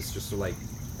sense I was just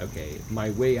okay,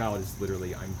 my way out is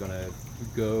literally I'm gonna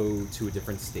go to a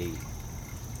different state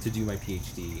to do my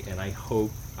PhD, and I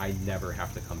hope I never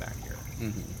have to come back here.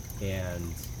 Mm-hmm.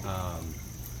 And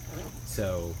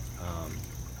so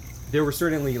there were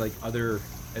certainly other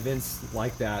events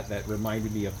like that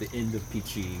reminded me of the end of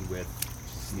Peachy, with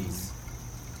just these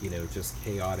just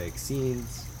chaotic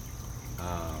scenes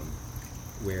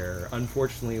where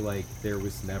unfortunately there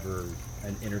was never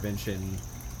an intervention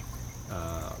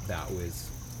that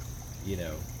was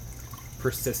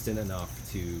persistent enough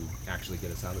to actually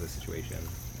get us out of the situation.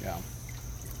 Yeah.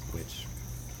 Which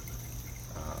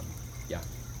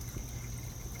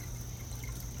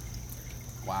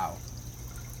wow,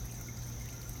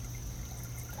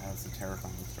 that's a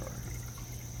terrifying story.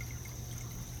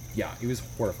 Yeah, it was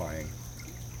horrifying.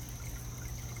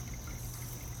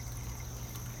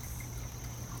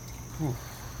 Whew.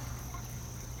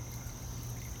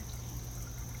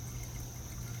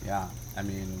 Yeah, I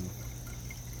mean,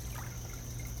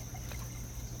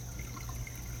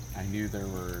 I knew there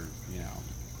were,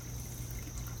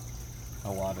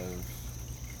 a lot of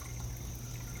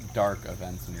dark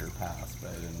events in your past, but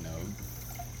I didn't know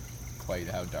quite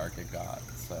how dark it got,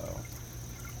 so.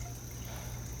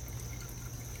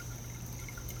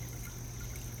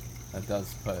 That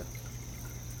does put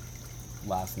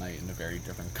last night in a very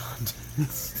different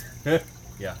context.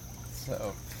 Yeah.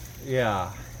 So.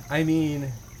 Yeah, I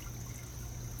mean,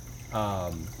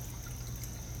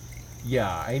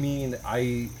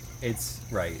 it's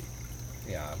right.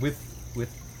 Yeah,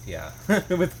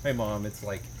 with my mom, it's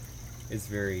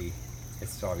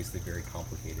it's obviously very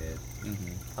complicated.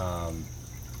 Mm-hmm.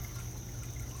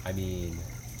 I mean,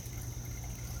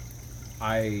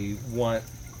 I want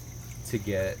to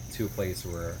get to a place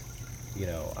where,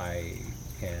 I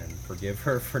can forgive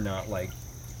her for not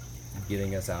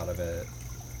getting us out of a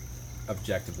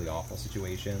objectively awful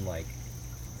situation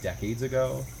decades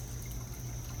ago.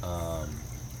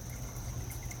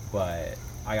 But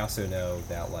I also know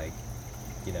that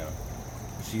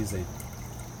she's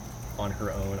on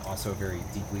her own also a very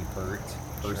deeply hurt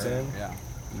person. Sure, yeah.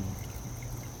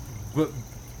 But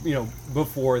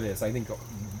before this, I think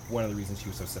one of the reasons she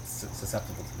was so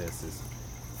susceptible to this is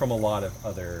from a lot of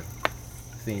other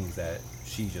things that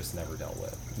she just never dealt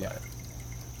with. Yeah.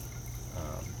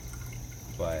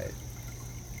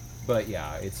 But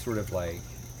yeah, it's sort of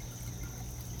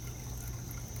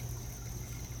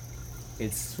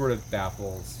it sort of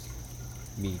baffles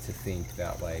me to think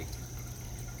that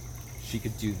she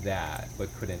could do that,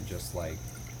 but couldn't just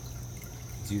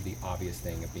do the obvious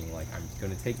thing of being I'm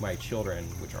going to take my children,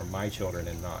 which are my children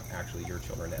and not actually your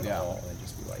children at all, and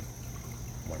just be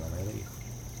when will I leave?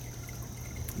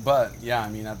 But yeah, I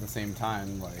mean, at the same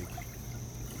time,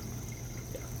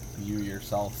 you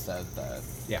yourself said that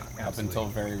up until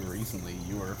very recently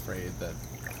you were afraid that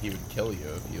he would kill you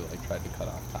if you tried to cut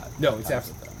off ties. No,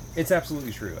 it's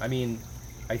absolutely true. I mean,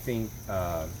 I think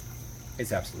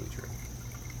it's absolutely true.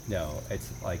 No, it's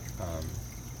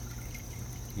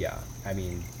yeah. I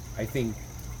mean, I think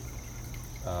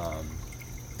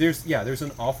there's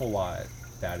an awful lot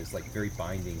that is like very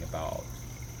binding about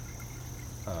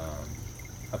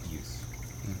abuse,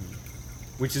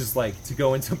 which is like to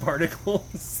go into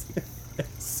particles.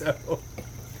 So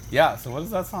Yeah, so what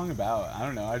is that song about? I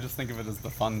don't know. I just think of it as the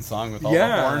fun song with all the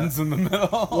Yeah. horns in the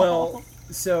middle. well,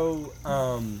 so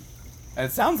And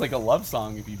it sounds like a love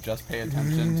song if you just pay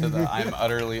attention to the "I'm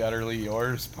utterly, utterly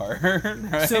yours" part,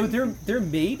 right? so there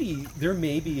may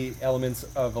be elements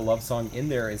of a love song in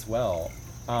there as well,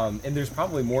 and there's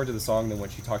probably more to the song than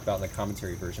what she talked about in the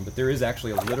commentary version. But there is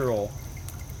actually a literal,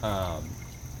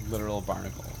 literal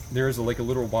barnacles. there is a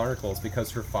literal barnacles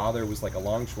because her father was like a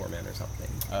longshoreman or something,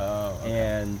 Oh,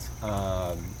 okay.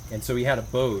 and so he had a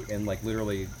boat, and like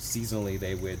literally seasonally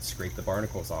they would scrape the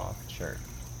barnacles off. Sure.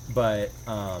 But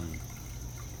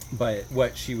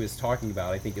what she was talking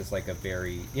about, I think, is like a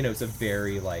very, it's a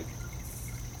very like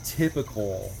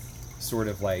typical sort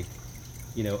of like,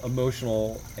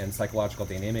 emotional and psychological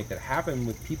dynamic that happen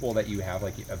with people that you have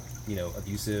like,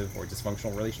 abusive or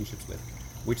dysfunctional relationships with,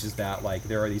 which is that like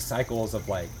there are these cycles of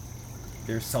like,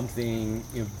 there's something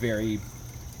very,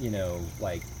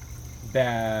 like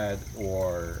bad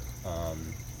or,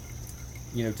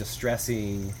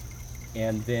 distressing,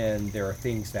 and then there are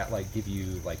things that like give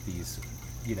you like these,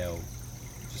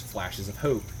 just flashes of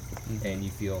hope, and you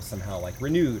feel somehow like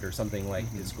renewed or something like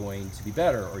is going to be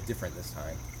better or different this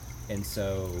time. And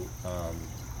so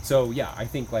yeah, I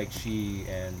think like she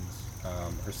and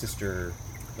her sister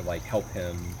would like help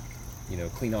him,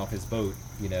 clean off his boat,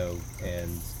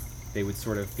 and they would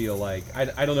sort of feel like,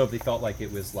 I don't know if they felt like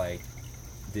it was like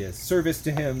this service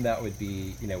to him that would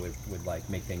be, would like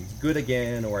make things good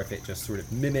again, or if it just sort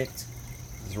of mimicked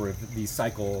sort of these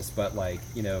cycles, but like,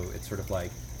 it's sort of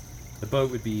like the boat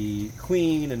would be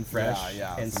clean and fresh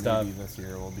and so stuff. Maybe this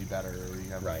year will be better. You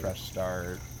have Right. a fresh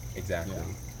start. Exactly. Yeah.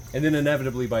 And then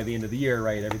inevitably by the end of the year,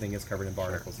 right, everything is covered in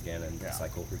barnacles again, and Yeah. the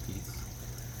cycle repeats.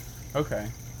 Okay.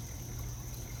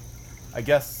 I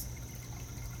guess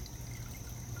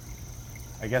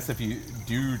if you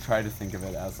do try to think of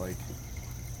it as like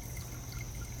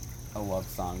a love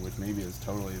song, which maybe is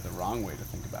totally the wrong way to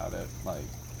think about it, like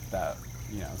that,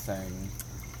 saying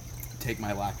take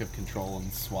my lack of control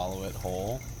and swallow it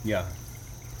whole. Yeah.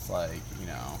 It's like,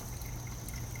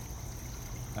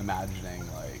 imagining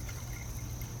like,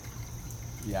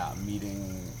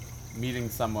 meeting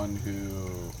someone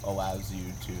who allows you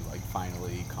to like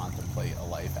finally contemplate a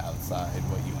life outside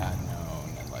what you had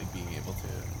known, and like being able to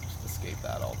just escape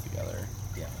that altogether.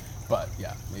 Yeah. But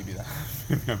yeah, maybe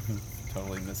I'm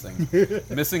totally missing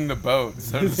the boat,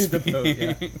 so to Missing the speak. boat,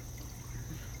 yeah.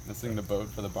 Missing the boat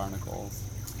for the barnacles.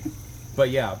 But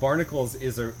yeah, barnacles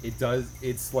it's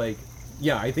like,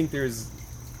 yeah, I think there's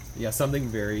something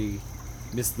very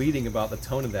misleading about the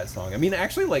tone of that song. I mean,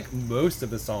 actually, like most of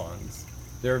the songs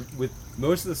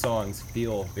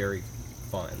feel very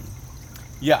fun.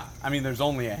 Yeah, I mean, there's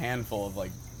only a handful of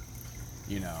like,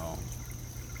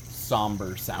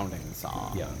 somber sounding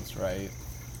songs, right?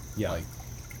 Yeah. Like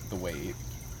The Wait.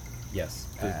 Yes.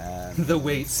 And The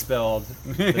Wait spelled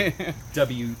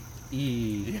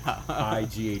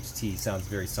W-E-I-G-H-T sounds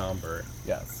very somber.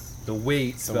 Yes. The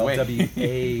Wait The spelled Wait.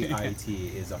 W-A-I-T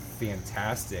is a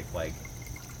fantastic, like,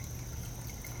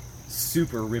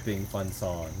 super ripping fun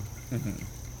song.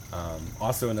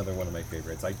 Also another one of my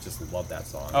favorites. I just love that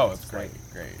song. Oh, it's great,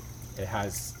 like, great. it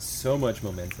has so much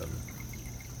momentum.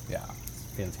 Yeah. It's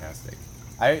fantastic.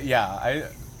 I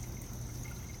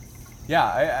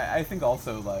think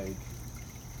also like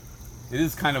it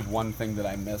is kind of one thing that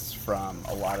I miss from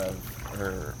a lot of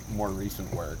her more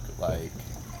recent work, like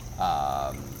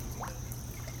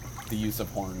the use of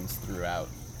horns throughout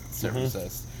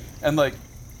Cerberus, and like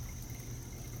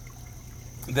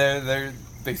they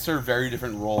serve very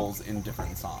different roles in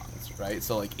different songs, right?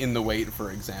 So like in The Wait,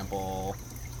 for example,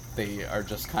 they are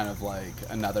just kind of like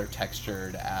another texture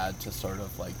to add to sort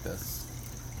of like this,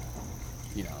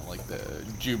 like the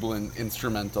jubilant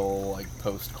instrumental like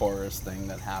post-chorus thing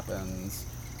that happens,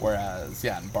 whereas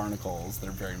in Barnacles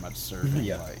they're very much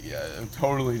serving a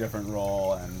totally different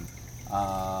role. And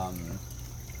I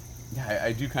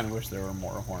do kind of wish there were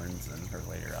more horns in her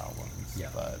later albums,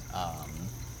 but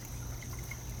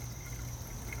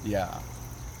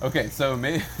okay, so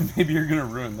maybe you're gonna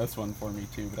ruin this one for me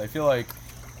too, but I feel like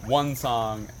one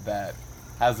song that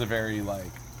has a very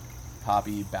like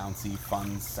poppy, bouncy,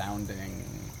 fun sounding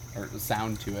or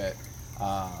sound to it,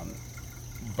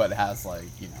 but has like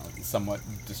somewhat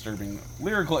disturbing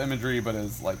lyrical imagery, but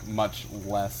is like much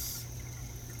less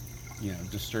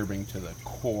disturbing to the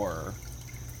core,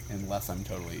 unless I'm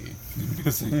totally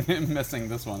missing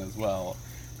this one as well,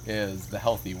 is the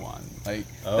healthy one. Like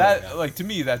Oh, that. yeah. Like to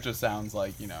me, that just sounds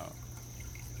like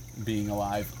being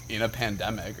alive in a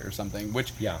pandemic or something.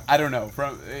 Which Yeah. I don't know.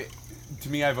 To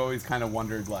me, I've always kind of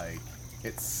wondered like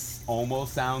it's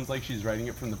almost sounds like she's writing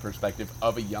it from the perspective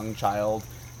of a young child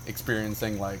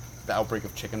experiencing like the outbreak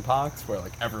of chickenpox, where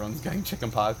like everyone's getting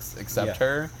chickenpox except Yeah.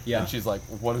 her, Yeah. and she's like,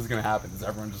 "What is going to happen? Is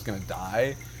everyone just going to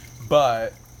die?"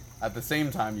 But at the same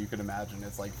time, you could imagine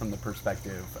it's like from the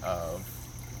perspective of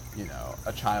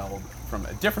a child from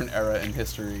a different era in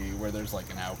history where there's like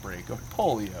an outbreak of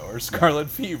polio or scarlet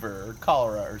fever or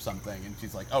cholera or something, and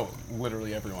she's like, "Oh,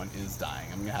 literally everyone is dying.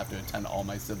 I'm gonna have to attend all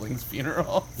my siblings'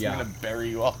 funerals. Yeah. I'm gonna bury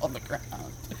you all on the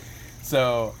ground."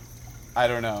 So I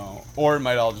don't know, or it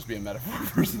might all just be a metaphor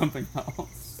for something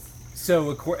else.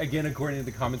 So again, according to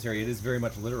the commentary, it is very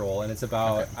much literal, and it's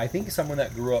about Okay. I think someone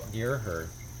that grew up near her,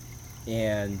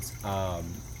 and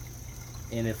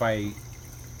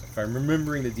if I'm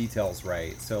remembering the details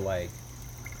right, so like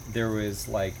there was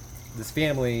like this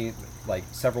family, like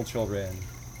several children.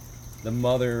 The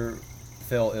mother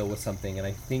fell ill with something, and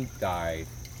I think died,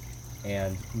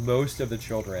 and most of the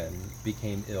children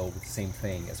became ill with the same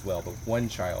thing as well, but one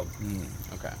child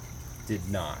Okay. did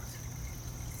not.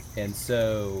 And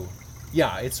so,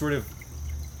 yeah, it's sort of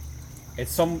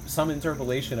it's some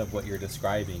interpolation of what you're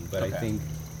describing, but Okay.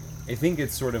 I think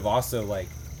it's sort of also like,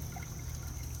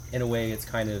 in a way, it's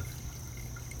kind of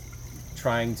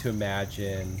trying to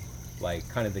imagine like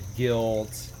kind of the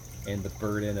guilt and the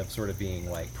burden of sort of being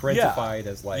like parentified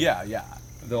as like yeah.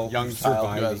 the Young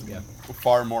child who has surviving. Yeah.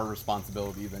 far more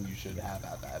responsibility than you should have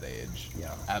at that age.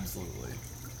 Yeah. Absolutely.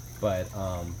 But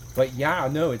yeah,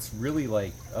 no, it's really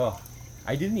like,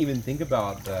 I didn't even think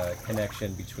about the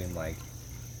connection between like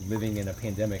living in a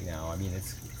pandemic now. I mean, it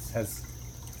has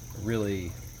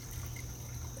really,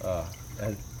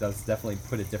 it does definitely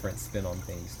put a different spin on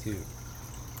things too.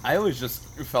 I always just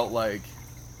felt like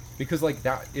Because like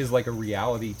that is like a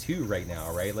reality too right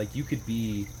now, right? Like you could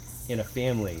be in a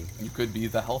family, you could be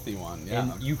the healthy one, yeah.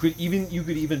 and you could even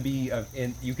be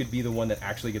and you could be the one that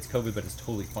actually gets COVID but is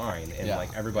totally fine, and Yeah,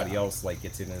 like everybody yeah. else like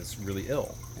gets in and is really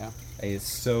ill. Yeah. And it's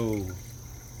so,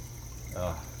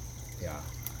 yeah.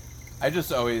 I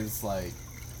just always like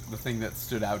the thing that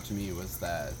stood out to me was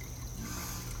that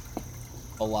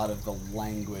a lot of the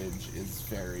language is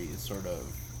very sort of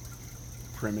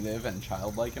primitive and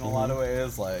childlike in a lot of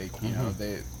ways. Like, you know,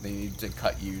 they need to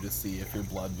cut you to see if your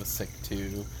blood was sick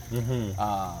too.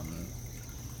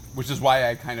 Which is why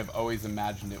I kind of always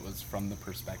imagined it was from the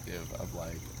perspective of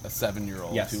like a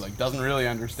 7-year-old Yes. who like doesn't really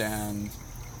understand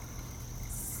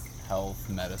health,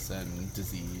 medicine,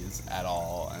 disease at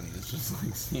all, and is just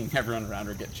like seeing everyone around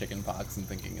her get chicken pox and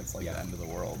thinking it's like the end of the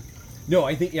world. No,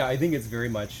 I think it's very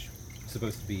much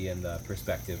supposed to be in the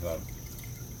perspective of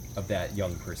that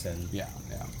young person. Yeah.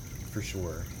 For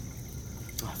sure.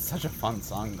 Oh, it's such a fun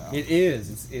song though. It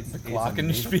is. It's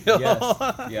Glockenspiel.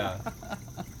 Yes. Yeah.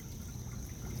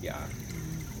 Yeah.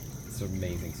 It's an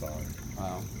amazing song.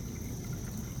 Wow.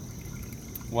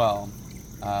 Well,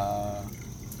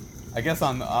 I guess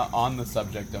on the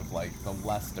subject of like the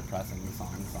less depressing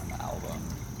songs on the album,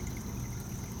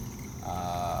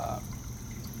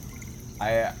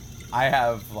 I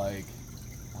have like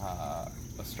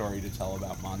a story to tell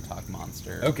about Montauk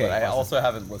Monster. Okay, but I awesome. also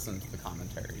haven't listened to the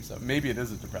commentary, so maybe it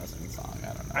is a depressing song.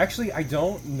 I don't know. Actually, I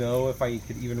don't know if I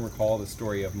could even recall the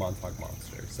story of Montauk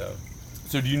Monster. So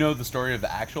So do you know the story of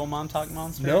the actual Montauk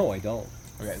Monster? no, I don't.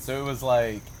 Okay, so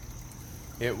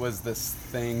it was this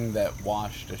thing that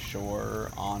washed ashore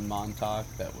on Montauk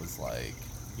that was like,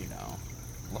 you know,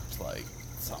 looked like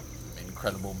some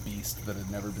incredible beast that had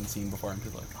never been seen before, and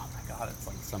people were like, oh my god, it's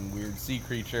like some weird sea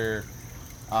creature.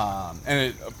 And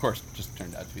it, of course, just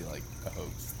turned out to be like a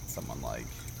hoax. Someone like,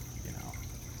 you know,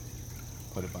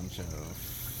 put a bunch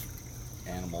of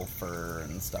animal fur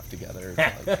and stuff together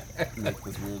to like make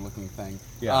this weird looking thing.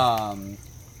 Yeah.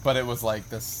 But it was like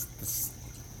this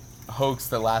hoax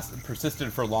that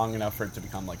persisted for long enough for it to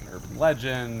become like an urban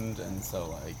legend, and so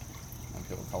like when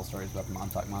people tell stories about the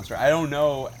Montauk Monster. I don't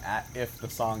know if the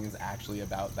song is actually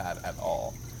about that at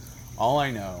all. All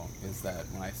I know is that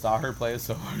when I saw her play a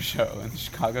solo show in the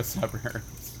Chicago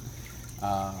suburbs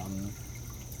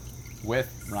with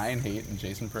Ryan Haight and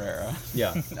Jason Pereira,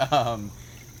 Yeah.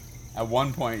 at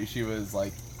one point she was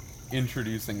like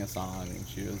introducing a song, and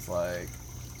she was like,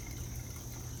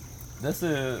 this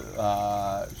is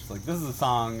a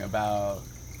song about,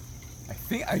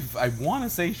 I want to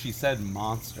say she said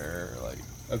monster, like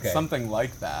Okay. something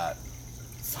like that,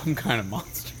 some kind of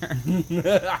monster.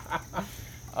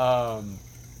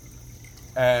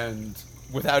 And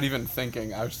without even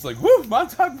thinking, I was just like, woo,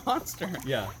 Montauk Monster.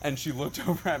 Yeah. And she looked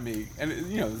over at me, and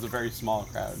it was a very small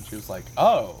crowd, and she was like,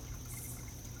 oh.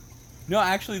 No,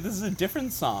 actually, this is a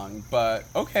different song, but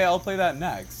okay, I'll play that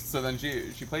next. So then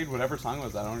she played whatever song it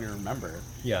was, I don't even remember.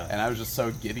 Yeah. And I was just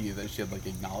so giddy that she had, like,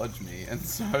 acknowledged me. And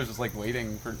so I was just, like,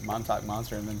 waiting for Montauk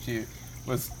Monster, and then she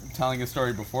was telling a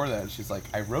story before that. She's like,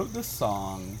 I wrote this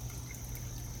song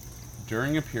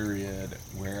during a period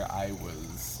where I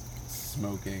was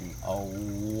smoking a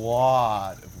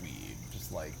lot of weed,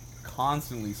 just, like,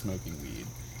 constantly smoking weed.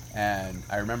 And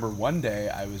I remember one day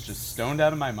I was just stoned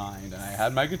out of my mind, and I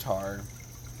had my guitar,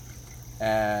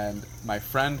 and my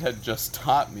friend had just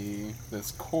taught me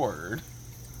this chord,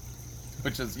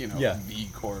 which is, the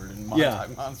chord in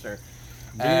Montauk Monster.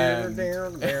 And,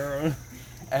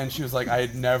 and she was like, I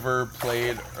had never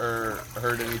played or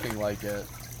heard anything like it,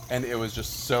 and it was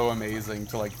just so amazing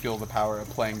to, like, feel the power of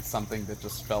playing something that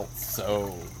just felt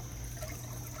so,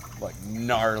 like,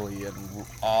 gnarly and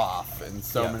off in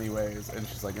so many ways. And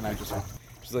she's like, and I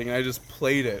just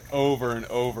played it over and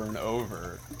over and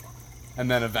over, and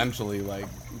then eventually, like,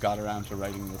 got around to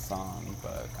writing the song,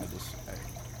 but I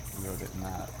wrote it in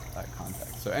that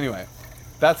context. So anyway,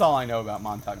 that's all I know about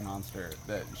Montauk Monster,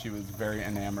 that she was very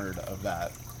enamored of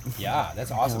that Yeah,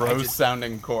 that's awesome. gross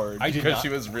sounding chord because she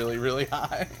was really, really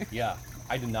high. Yeah.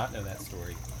 I did not know that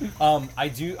story. I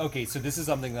do. Okay, so this is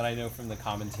something that I know from the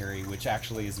commentary, which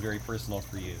actually is very personal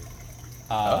for you.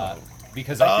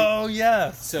 Because I think,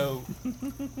 yes.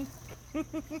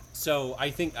 So I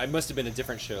think I must have been a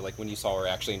different show, like when you saw her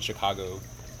actually in Chicago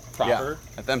proper.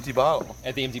 Yeah, at the Empty Bottle.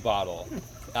 At the Empty Bottle.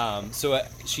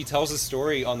 She tells a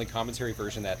story on the commentary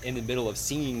version that in the middle of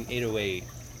singing 808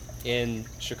 in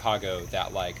Chicago,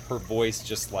 that, like, her voice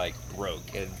just, like,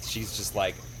 broke, and she's just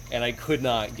like, and I could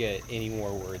not get any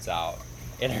more words out.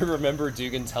 And I remember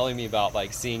Dugan telling me about,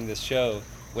 like, seeing this show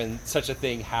when such a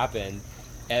thing happened,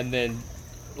 and then,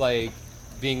 like,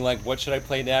 being like, what should I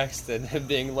play next? And him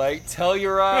being like,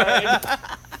 Telluride!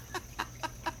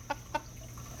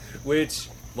 Which,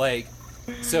 like,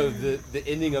 so the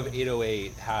ending of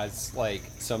 808 has, like,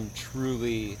 some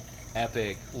truly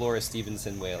epic Laura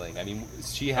Stevenson wailing. I mean,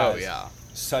 she has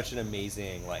such an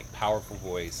amazing, like, powerful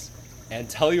voice. And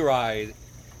Telluride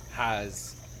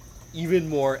has even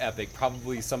more epic,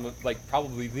 probably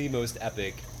the most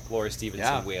epic Laura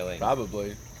Stevenson wailing.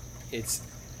 Probably. It's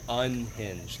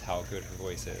unhinged how good her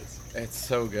voice is. It's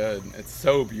so good. It's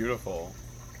so beautiful.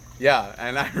 Yeah,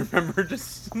 and I remember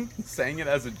just saying it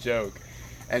as a joke,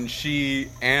 and she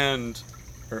and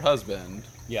her husband,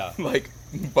 like,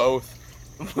 both,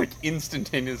 like,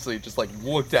 instantaneously just, like,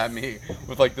 looked at me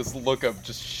with, like, this look of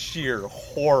just sheer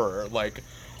horror, like,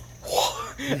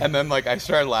 and then, like, I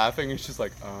started laughing, and she's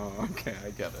like, oh, okay,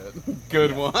 I get it.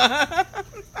 Good one.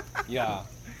 Yeah.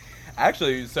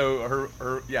 Actually, so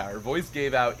her voice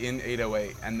gave out in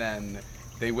 808, and then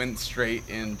they went straight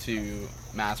into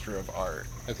Master of Art.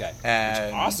 Okay.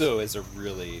 And which also is a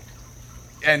really...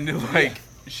 And, like,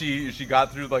 she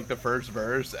got through, like, the first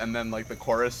verse, and then, like, the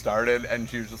chorus started, and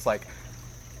she was just like...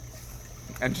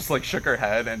 And just, like, shook her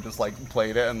head and just, like,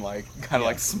 played it and, like, kind of,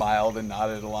 like, smiled and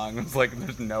nodded along. It was like,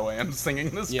 there's no way I'm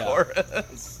singing this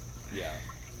chorus. Yeah.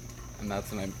 And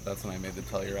that's when I made the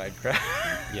Telluride cry.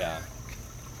 Yeah.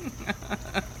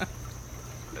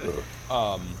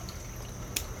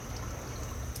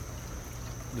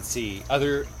 Let's see.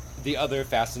 The other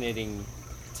fascinating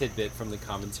tidbit from the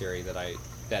commentary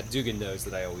that Dugan knows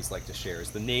that I always like to share is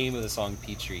the name of the song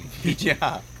Peachy.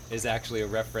 Yeah. Is actually a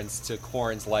reference to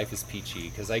Korn's Life is Peachy,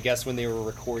 because I guess when they were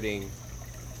recording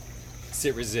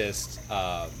Sit Resist,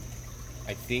 I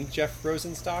think Jeff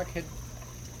Rosenstock had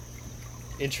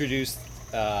introduced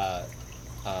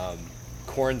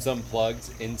Korn's Unplugged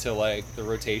into, like, the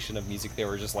rotation of music they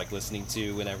were just, like, listening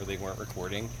to whenever they weren't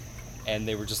recording, and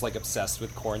they were just, like, obsessed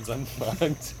with Korn's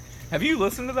Unplugged. Have you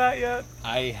listened to that yet?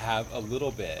 I have a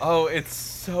little bit. Oh, it's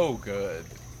so good.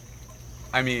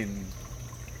 I mean,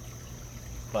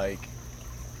 like,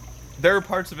 there are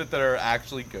parts of it that are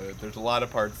actually good. There's a lot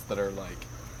of parts that are, like,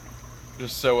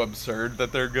 just so absurd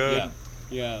that they're good.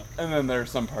 Yeah. And then there are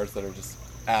some parts that are just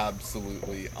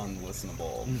absolutely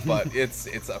unlistenable. But it's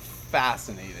a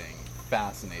fascinating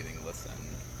listen.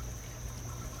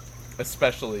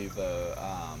 Especially the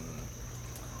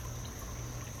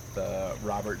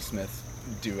Robert Smith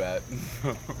duet,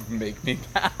 Make Me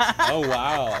Mad. Oh,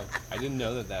 wow. I didn't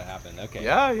know that happened. Okay.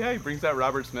 Yeah, he brings out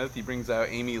Robert Smith. He brings out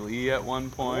Amy Lee at one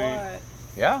point. What?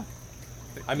 Yeah.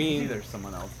 I mean... Maybe there's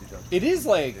someone else who does it. Is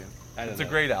like... It's a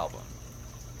great album.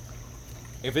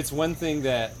 If it's one thing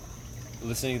that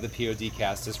listening to the POD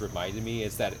cast has reminded me,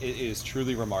 is that it is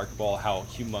truly remarkable how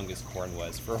humongous Korn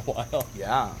was for a while.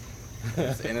 Yeah.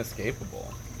 It's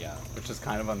inescapable, Yeah. which is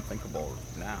kind of unthinkable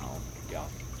now. Yeah.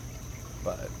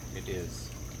 But It is.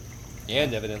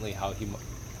 And evidently how he...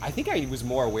 I think I was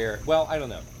more aware... Well, I don't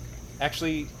know.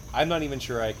 Actually, I'm not even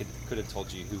sure I could have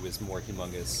told you who was more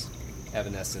humongous,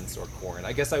 Evanescence or Korn.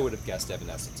 I guess I would have guessed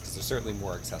Evanescence, because they're certainly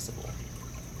more accessible.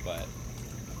 But...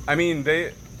 I mean,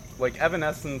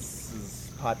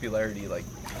 Evanescence's popularity,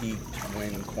 peaked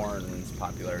when Korn's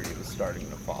popularity was starting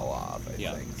to fall off, I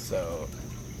think. So,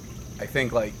 I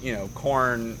think,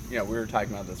 Korn, we were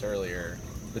talking about this earlier,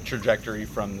 the trajectory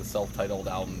from the self-titled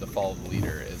album to Follow the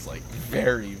Leader is,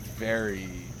 very, very,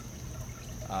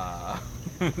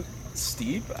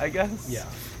 steep, I guess. Yeah.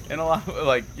 And a lot of,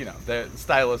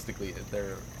 stylistically,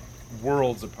 they're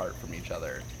worlds apart from each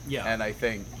other. Yeah. And I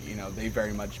think, they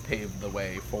very much paved the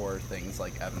way for things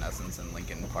like Evanescence and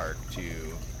Linkin Park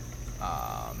to,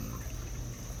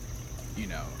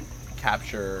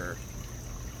 capture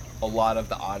a lot of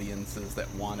the audiences that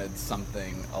wanted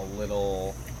something a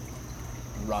little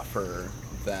rougher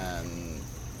than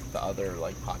the other,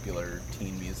 popular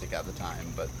teen music at the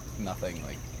time, but nothing,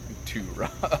 too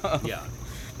rough. Yeah.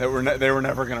 They were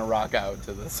never going to rock out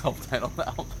to the self-titled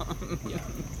album. Yeah.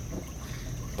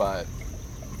 But,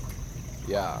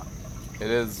 yeah,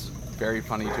 it is very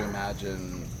funny to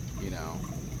imagine,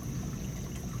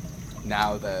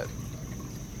 now that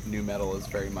nu metal is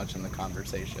very much in the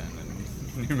conversation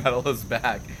and nu metal is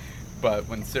back. But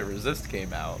when Sit Resist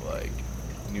came out,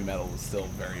 nu metal was still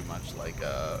very much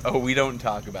we don't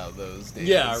talk about those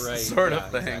days sort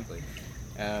of thing. Exactly.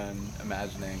 And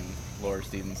imagining Laura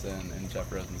Stevenson and Jeff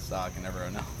Rosenstock and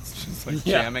everyone else just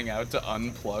jamming out to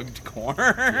Unplugged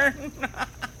Korn.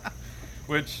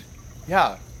 Which,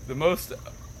 the most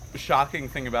shocking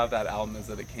thing about that album is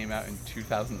that it came out in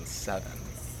 2007.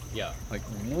 Yeah.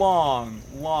 Long,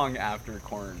 long after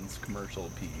Korn's commercial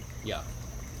peak. Yeah.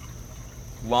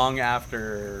 Long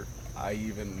after I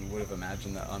even would have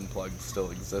imagined that Unplugged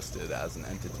still existed as an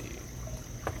entity.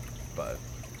 But,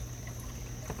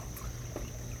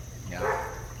 yeah.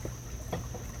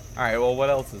 Alright, well, what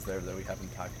else is there that we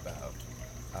haven't talked about?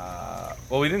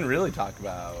 We didn't really talk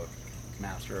about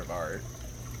Master of Art.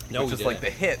 No, which is the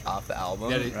hit off the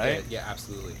album, right? Yeah,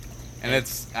 absolutely. And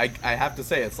it's, I have to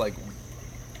say, it's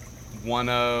one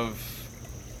of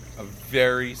a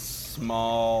very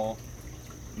small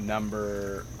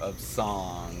number of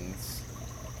songs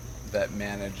that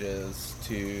manages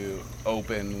to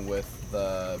open with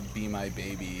the Be My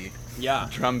Baby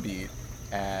drum beat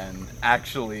and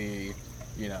actually,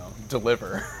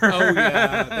 deliver. Oh,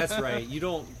 yeah, that's right. You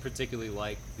don't particularly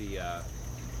like the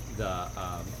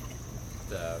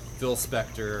Phil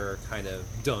Spector kind of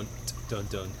dun.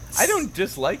 I don't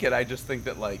dislike it. I just think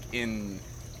that in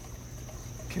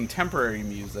contemporary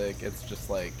music, it's just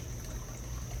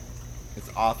it's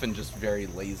often just very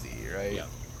lazy, right? Yeah.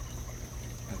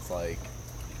 It's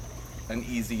an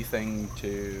easy thing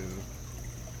to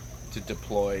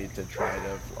deploy to try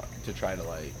to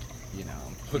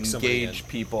Hook engage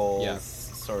people's Yeah.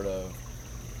 sort of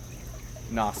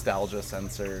nostalgia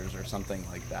sensors or something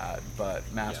like that. But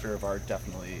Master of Art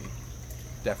definitely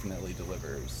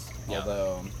delivers. Yeah.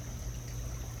 Although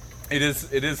it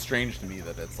is strange to me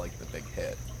that it's the big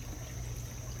hit.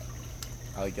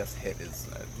 I guess hit is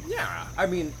Yeah, I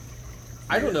mean,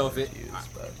 I don't know if it...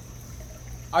 but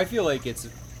I feel like it's...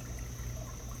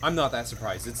 I'm not that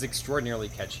surprised. It's extraordinarily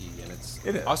catchy, and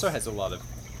it is. Also has a lot of...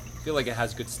 I feel like it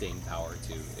has good staying power,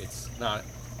 too. It's not...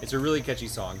 It's a really catchy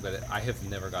song, but I have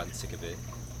never gotten sick of it.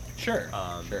 Sure,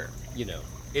 sure.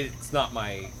 It's not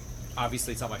my...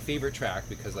 Obviously, it's not my favorite track,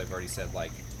 because I've already said,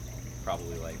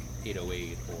 probably,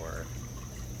 808 or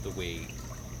The Wait.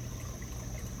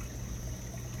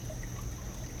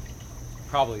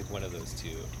 Probably one of those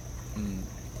two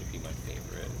would be my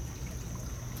favorite.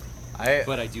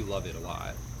 But I do love it a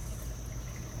lot.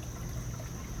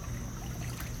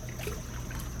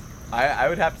 I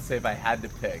would have to say if I had to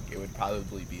pick, it would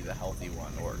probably be The Healthy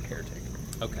One or Caretaker.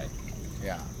 Okay.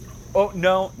 Yeah. Oh,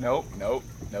 no.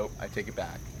 I take it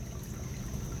back.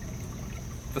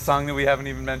 The song that we haven't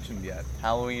even mentioned yet.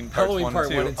 Halloween Part 1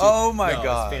 and 2. Oh my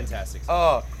god. It's fantastic.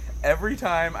 Oh, every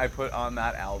time I put on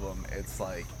that album, it's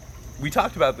we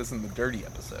talked about this in the Dirty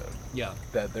episode. Yeah.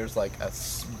 That there's a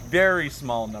very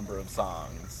small number of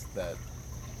songs that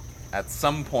at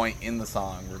some point in the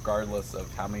song, regardless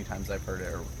of how many times I've heard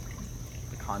it or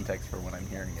the context for when I'm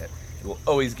hearing it, it will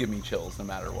always give me chills no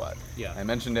matter what. Yeah. I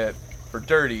mentioned it for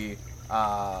Dirty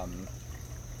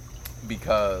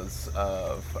because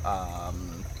of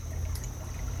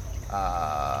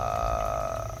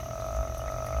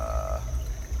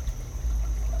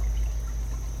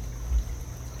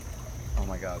oh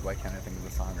my god, why can't I think of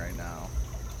the song right now?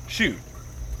 shoot,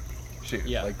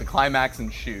 Yeah. like the climax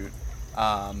and shoot,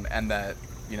 and that,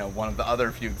 you know, one of the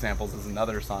other few examples is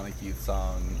another Sonic Youth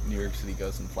song, New York City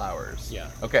Ghosts and Flowers. Yeah.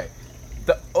 Okay,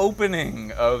 the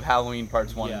opening of Halloween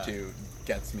Parts 1 and Yeah. 2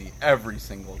 gets me every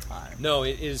single time. No,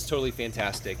 it is totally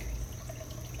fantastic.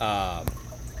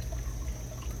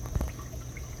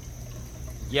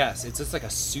 Yes, it's just like a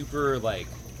super like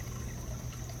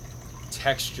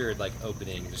textured like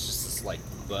opening. There's just this like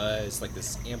buzz, like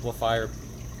this amplifier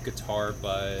guitar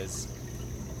buzz,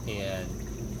 and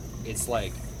it's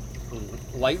like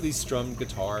lightly strummed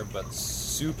guitar but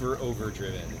super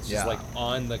overdriven. It's just Yeah. like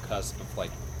on the cusp of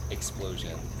like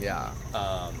explosion. Yeah.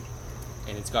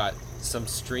 And it's got some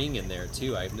string in there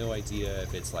too. I have no idea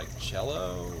if it's like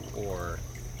cello or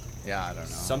Yeah, I don't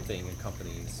know. something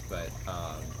accompanies, but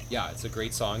yeah, it's a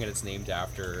great song, and it's named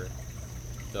after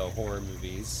the horror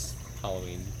movies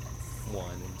Halloween 1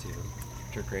 and 2.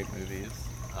 Which are great movies.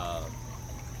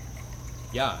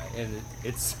 Yeah, and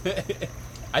it's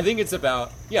I think it's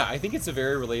about I think it's a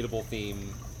very relatable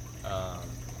theme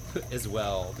as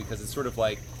well, because it's sort of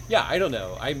like I don't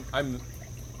know, I'm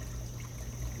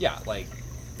like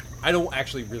I don't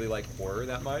actually really like horror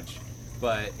that much,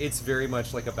 but it's very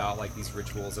much like about like these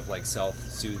rituals of like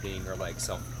self-soothing or like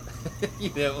self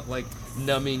you know, like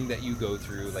numbing that you go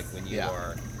through like when you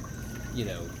are, you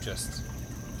know, just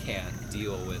can't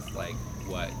deal with like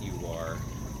what you are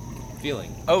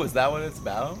feeling. Oh, is that what it's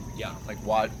about? Yeah. Like,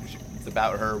 it's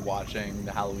about her watching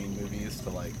the Halloween movies to,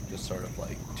 like, just sort of,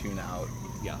 like, tune out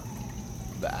Yeah.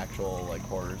 the actual, like,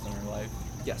 horrors in her life?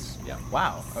 Yes. Yeah.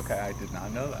 Wow. Okay, I did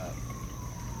not know that.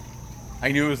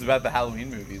 I knew it was about the Halloween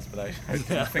movies, but I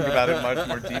didn't think about it much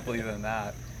more deeply than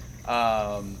that.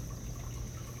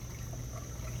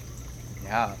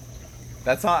 Yeah.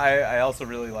 That's how I also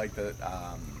really like that,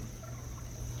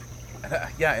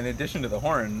 in addition to the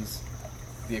horns,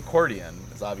 the accordion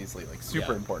is obviously like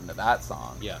super important to that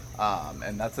song. Yeah.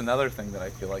 And that's another thing that I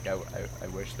feel like I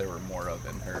wish there were more of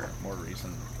in her more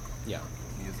recent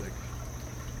music.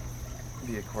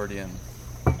 The accordion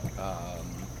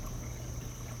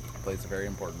plays a very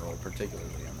important role,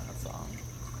 particularly in that song.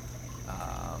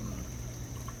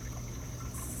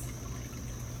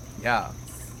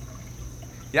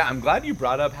 Yeah, I'm glad you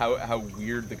brought up how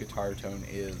weird the guitar tone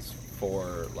is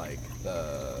for like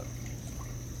the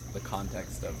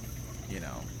context of, you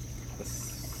know, the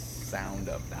sound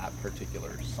of that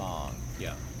particular song.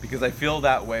 Yeah. Because I feel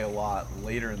that way a lot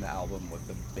later in the album with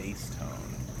the bass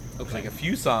tone. There's like a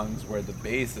few songs where the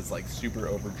bass is like super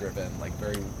overdriven, like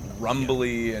very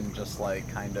rumbly and just like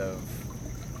kind of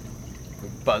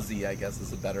buzzy, I guess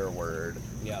is a better word.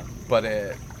 Yeah. But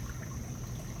it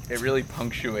really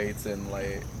punctuates in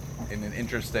like in an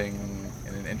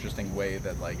interesting way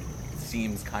that like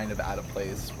seems kind of out of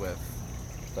place with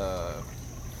the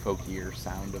folkier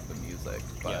sound of the music.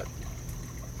 But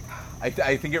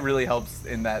I think it really helps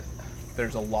in that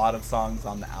there's a lot of songs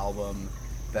on the album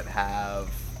that have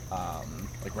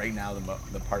like right now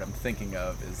the part I'm thinking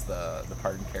of is the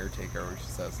part in Caretaker where she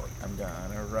says like I'm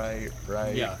gonna write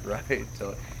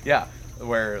till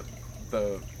where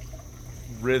the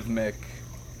rhythmic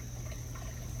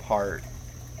part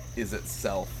is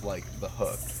itself like the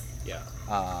hook.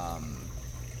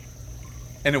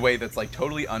 In a way that's like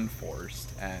totally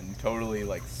unforced and totally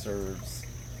like serves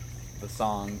the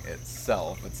song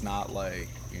itself. It's not like,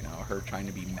 you know, her trying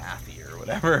to be mathy or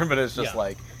whatever, but it's just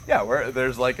like where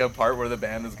there's like a part where the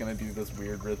band is going to do this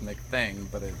weird rhythmic thing,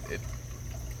 but it's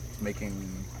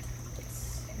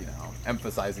you know,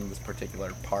 emphasizing this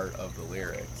particular part of the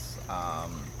lyrics.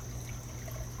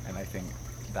 And I think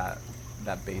that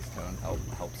bass tone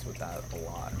helps with that a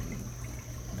lot in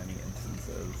many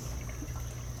instances.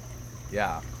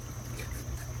 Yeah.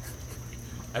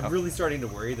 I'm really starting to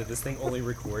worry that this thing only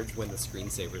records when the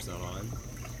screensaver's not on.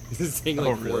 This is taking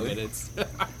like 4 minutes.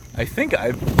 I think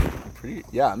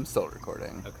I'm still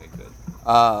recording. Okay, good.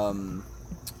 I'm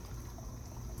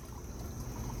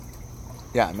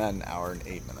at an hour and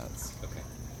 8 minutes. Okay.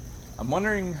 I'm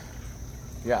wondering,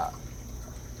 the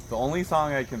only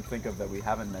song I can think of that we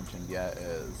haven't mentioned yet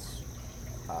is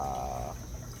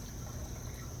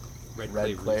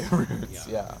Red Clay Roots.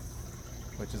 Yeah.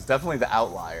 Which is definitely the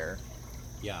outlier.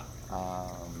 Yeah.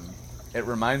 It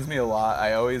reminds me a lot.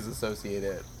 I always associate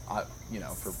it, you know,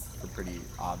 for pretty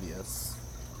obvious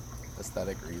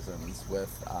aesthetic reasons with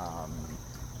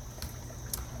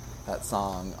that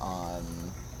song on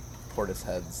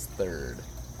Portishead's Third.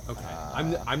 Okay.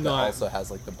 I'm not. Also has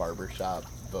like the barbershop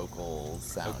vocal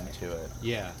sound to it.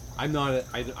 Yeah. I'm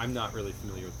not really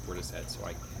familiar with Portishead, so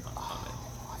I cannot comment.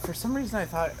 For some reason, I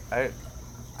thought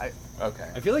okay.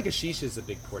 I feel like Ashish is a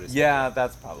big Portishead. Yeah,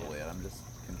 that's probably it. I'm just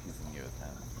confusing you with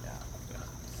him. Yeah.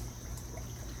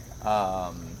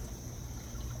 Yeah,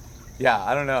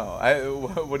 I don't know.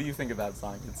 What do you think of that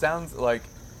song? It sounds like,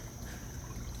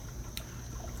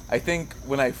 I think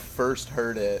when I first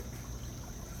heard it,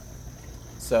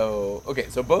 so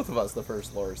both of us, the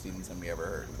first Laura Stevenson we ever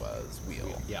heard was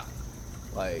Wheel. Yeah.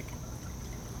 Like,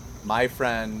 my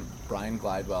friend Brian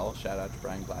Glidewell, shout out to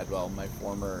Brian Glidewell, my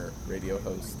former radio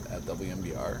host at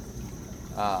WMBR,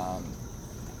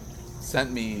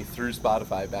 sent me through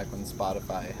Spotify back when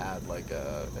Spotify had like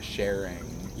a sharing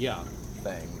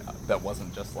thing that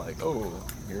wasn't just like, oh,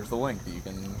 here's the link that you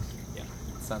can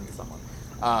send to someone.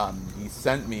 He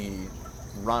sent me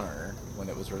Runner when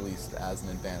it was released as an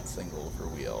advanced single for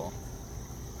Wheel,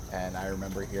 and I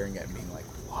remember hearing it and being like,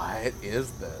 what is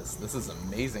this? This is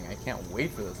amazing. I can't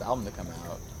wait for this album to come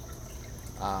out.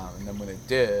 And then when it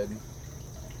did,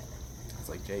 I was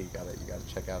like, Jay, you gotta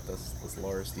check out this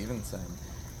Laura Stevenson.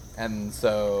 And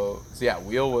so yeah,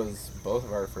 Wheel was both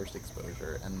of our first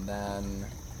exposure, and then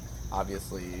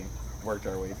obviously worked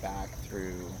our way back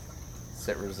through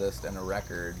Sit Resist and a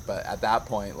record. But at that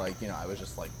point, like, you know, I was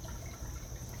just like,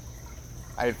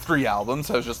 I had 3 albums,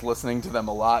 so I was just listening to them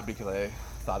a lot because I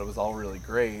thought it was all really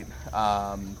great,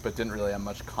 but didn't really have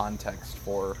much context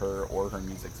for her or her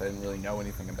music, so I didn't really know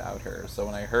anything about her. So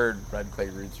when I heard Red Clay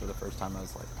Roots for the first time, I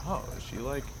was like, oh, is she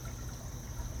like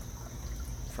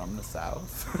from the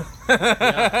South?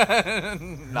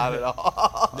 Not at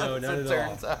all. No, not at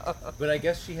turns all. Out. But I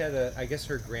guess I guess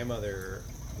her grandmother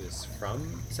was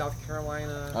from South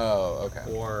Carolina. Oh, okay.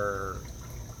 Or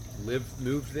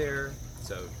moved there.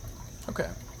 So.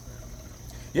 Okay.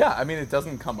 Yeah, I mean, it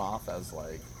doesn't come off as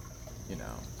like, you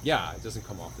know. Yeah, it doesn't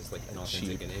come off as like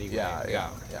inauthentic cheap. in any way. Yeah.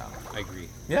 I agree.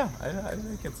 Yeah, I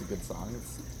think it's a good song.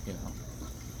 It's, you know,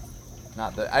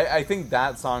 not that I think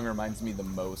that song reminds me the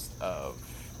most of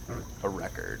a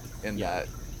record in that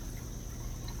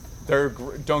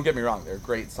don't get me wrong, there are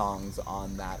great songs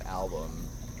on that album,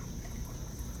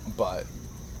 but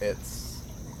it's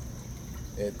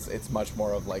much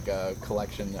more of like a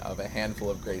collection of a handful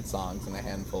of great songs and a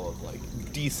handful of like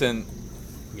decent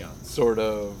sort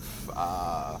of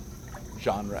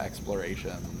genre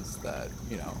explorations that,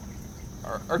 you know,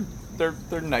 are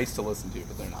they're nice to listen to,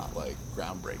 but they're not like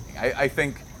groundbreaking. I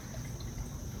think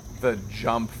the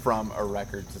jump from a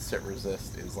record to Sit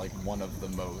Resist is like one of the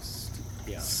most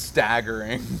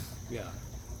staggering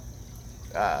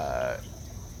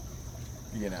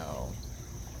you know,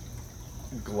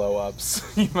 glow ups,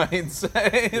 you might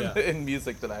say, in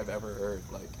music that I've ever heard.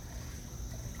 Like,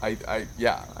 I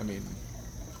mean,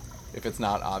 if it's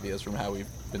not obvious from how we've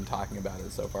been talking about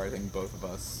it so far, I think both of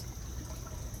us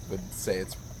would say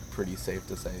it's pretty safe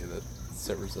to say that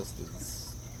Sit Resist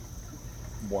is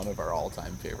one of our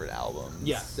all-time favorite albums.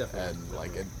 Yeah, definitely. And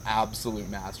like an absolute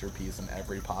masterpiece in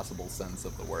every possible sense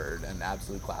of the word, and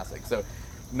absolute classic. So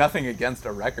nothing against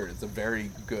a record, it's a very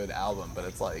good album, but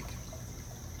it's like,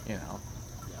 you know,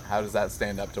 how does that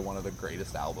stand up to one of the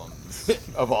greatest albums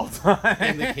of all time?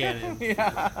 In the canon.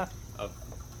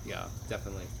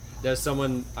 Definitely. There's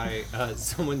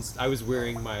I was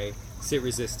wearing my Sit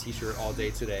Resist t-shirt all day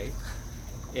today,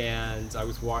 and I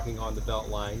was walking on the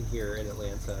Beltline here in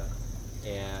Atlanta,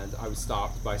 and I was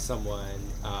stopped by someone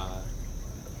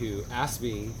who asked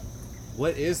me,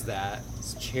 what is that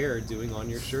chair doing on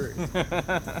your shirt?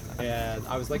 And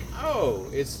I was like, oh,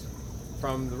 it's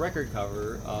from the record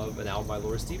cover of an album by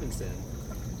Laura Stevenson.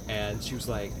 And she was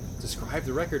like, describe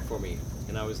the record for me.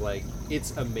 And I was like,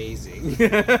 it's amazing.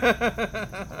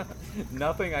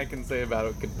 Nothing I can say about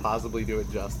it could possibly do it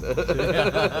justice.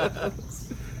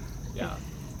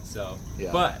 So,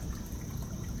 but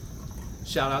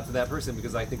shout out to that person,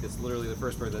 because I think it's literally the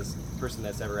first person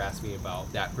that's ever asked me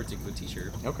about that particular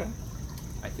t-shirt. Okay.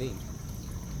 I think.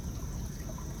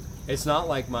 It's not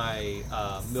like my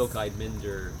Milk-Eyed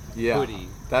Minder hoodie.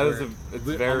 That is it's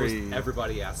very... Almost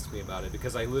everybody asks me about it,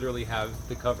 because I literally have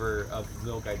the cover of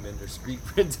Milk-Eyed Minder street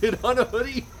printed on a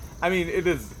hoodie. I mean,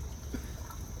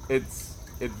 it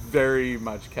very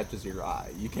much catches your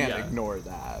eye. You can't ignore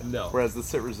that. No. Whereas the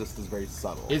Sit Resist is very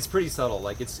subtle. It's pretty subtle.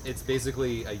 Like, it's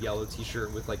basically a yellow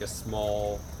t-shirt with like a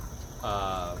small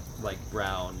like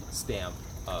brown stamp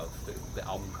of the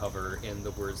album cover and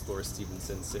the words Laura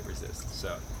Stevenson Sit Resist.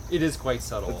 So it is quite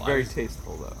subtle. It's very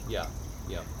tasteful though. Yeah.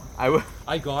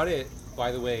 I got it,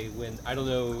 by the way, when, I don't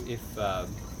know if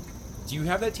do you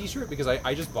have that t-shirt? Because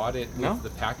I just bought it with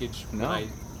the package when I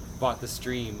bought the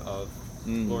stream of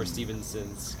Laura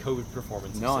Stevenson's COVID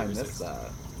performance. No, I missed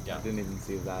that. Yeah. I didn't even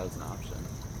see that as an option.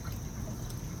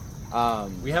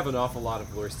 We have an awful lot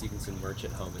of Laura Stevenson merch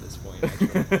at home at this point,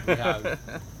 actually. We have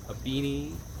a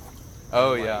beanie.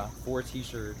 4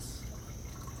 t-shirts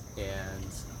and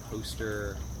a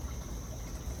poster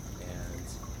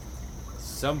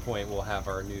some point we'll have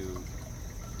our new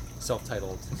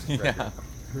self-titled Yeah.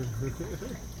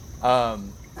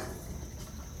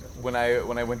 When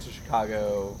I went to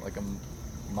Chicago like a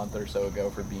month or so ago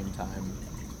for Beam Time,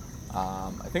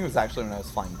 I think it was actually when I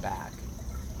was flying back.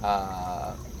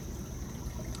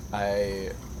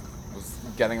 I was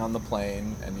getting on the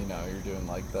plane, and you're doing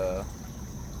like the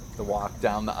walk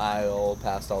down the aisle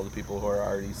past all the people who are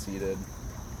already seated.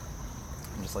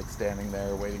 I'm just like standing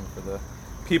there waiting for the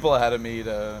people ahead of me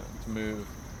to move,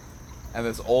 and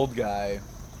this old guy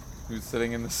who's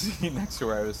sitting in the seat next to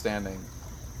where I was standing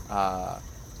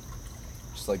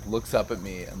just like looks up at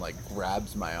me and like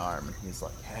grabs my arm, and he's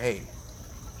like, "Hey,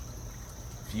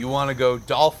 if you want to go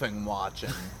dolphin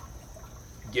watching,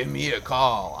 give me a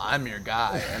call. I'm your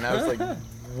guy." And I was like,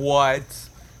 what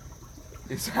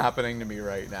is happening to me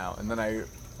right now? And then I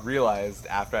realized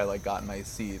after I like got in my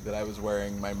seat that I was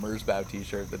wearing my Mersbow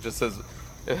t-shirt that just says,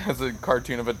 it has a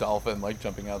cartoon of a dolphin like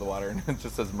jumping out of the water, and it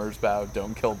just says Mersbow,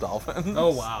 don't kill dolphins. Oh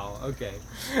wow, okay.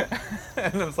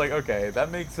 And I was like, okay,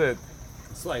 that makes it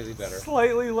Slightly better.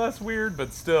 slightly less weird,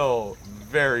 but still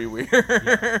very weird.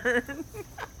 Yeah.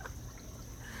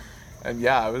 And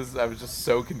yeah, I was just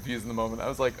so confused in the moment. I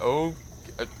was like, oh,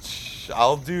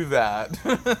 I'll do that.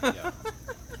 Yeah.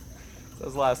 That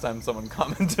was the last time someone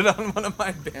commented on one of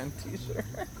my band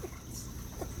t-shirts.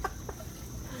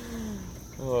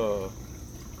 Oh,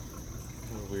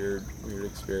 what a weird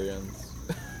experience.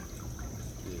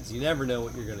 Yes, you never know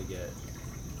what you're gonna get.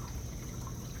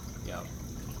 Yeah.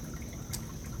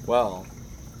 Well,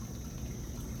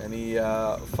 any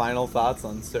final thoughts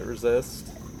on Sit Resist?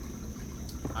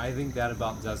 I think that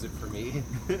about does it for me.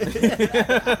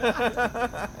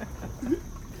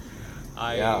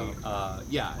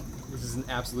 This is an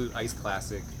absolute ice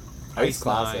classic. Ice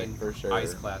classic, 9, for sure.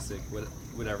 Ice classic,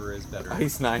 whatever is better.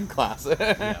 Ice 9 classic.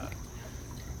 Yeah.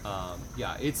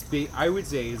 I would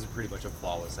say it's pretty much a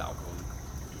flawless album.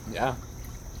 Yeah.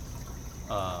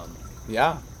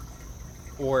 Yeah.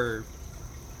 Or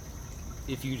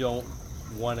if you don't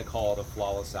want to call it a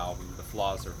flawless album, the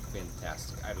flaws are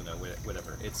fantastic. I don't know,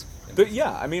 whatever.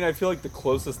 Yeah, I mean, I feel like the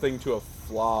closest thing to a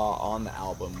flaw on the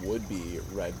album would be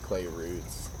Red Clay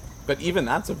Roots. But even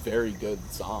that's a very good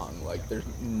song. Like, there's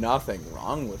nothing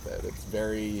wrong with it. It's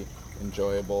very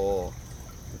enjoyable.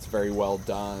 It's very well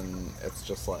done. It's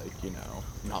just like,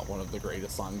 not one of the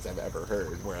greatest songs I've ever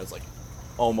heard. Whereas, like,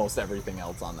 almost everything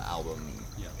else on the album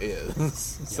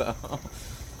is. So,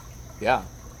 yeah.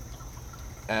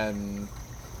 And,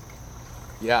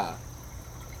 yeah.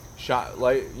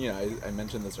 I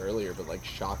mentioned this earlier, but, like,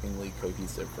 shockingly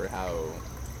cohesive for how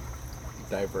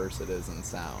diverse it is in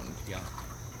sound. Yeah.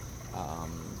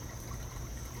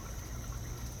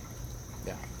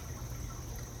 Yeah.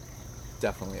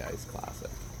 Definitely Ice classic.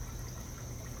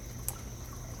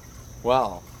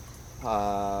 Well,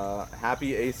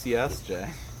 happy ACS, Jay.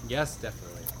 Yes,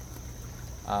 definitely.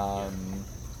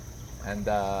 And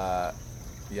I'm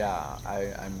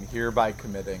hereby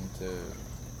committing to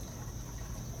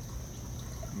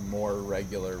more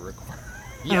regular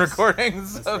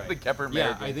recordings of the Kepper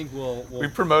Mayer. Yeah, I think we'll we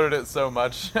promoted it so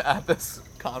much at this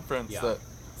conference that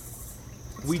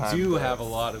we do have a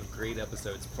lot of great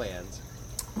episodes planned.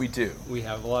 We do. We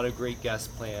have a lot of great guests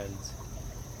planned.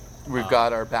 We've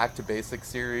got our Back to Basics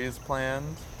series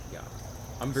planned. Yeah.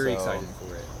 I'm very excited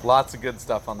for it. Lots of good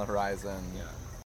stuff on the horizon. Yeah.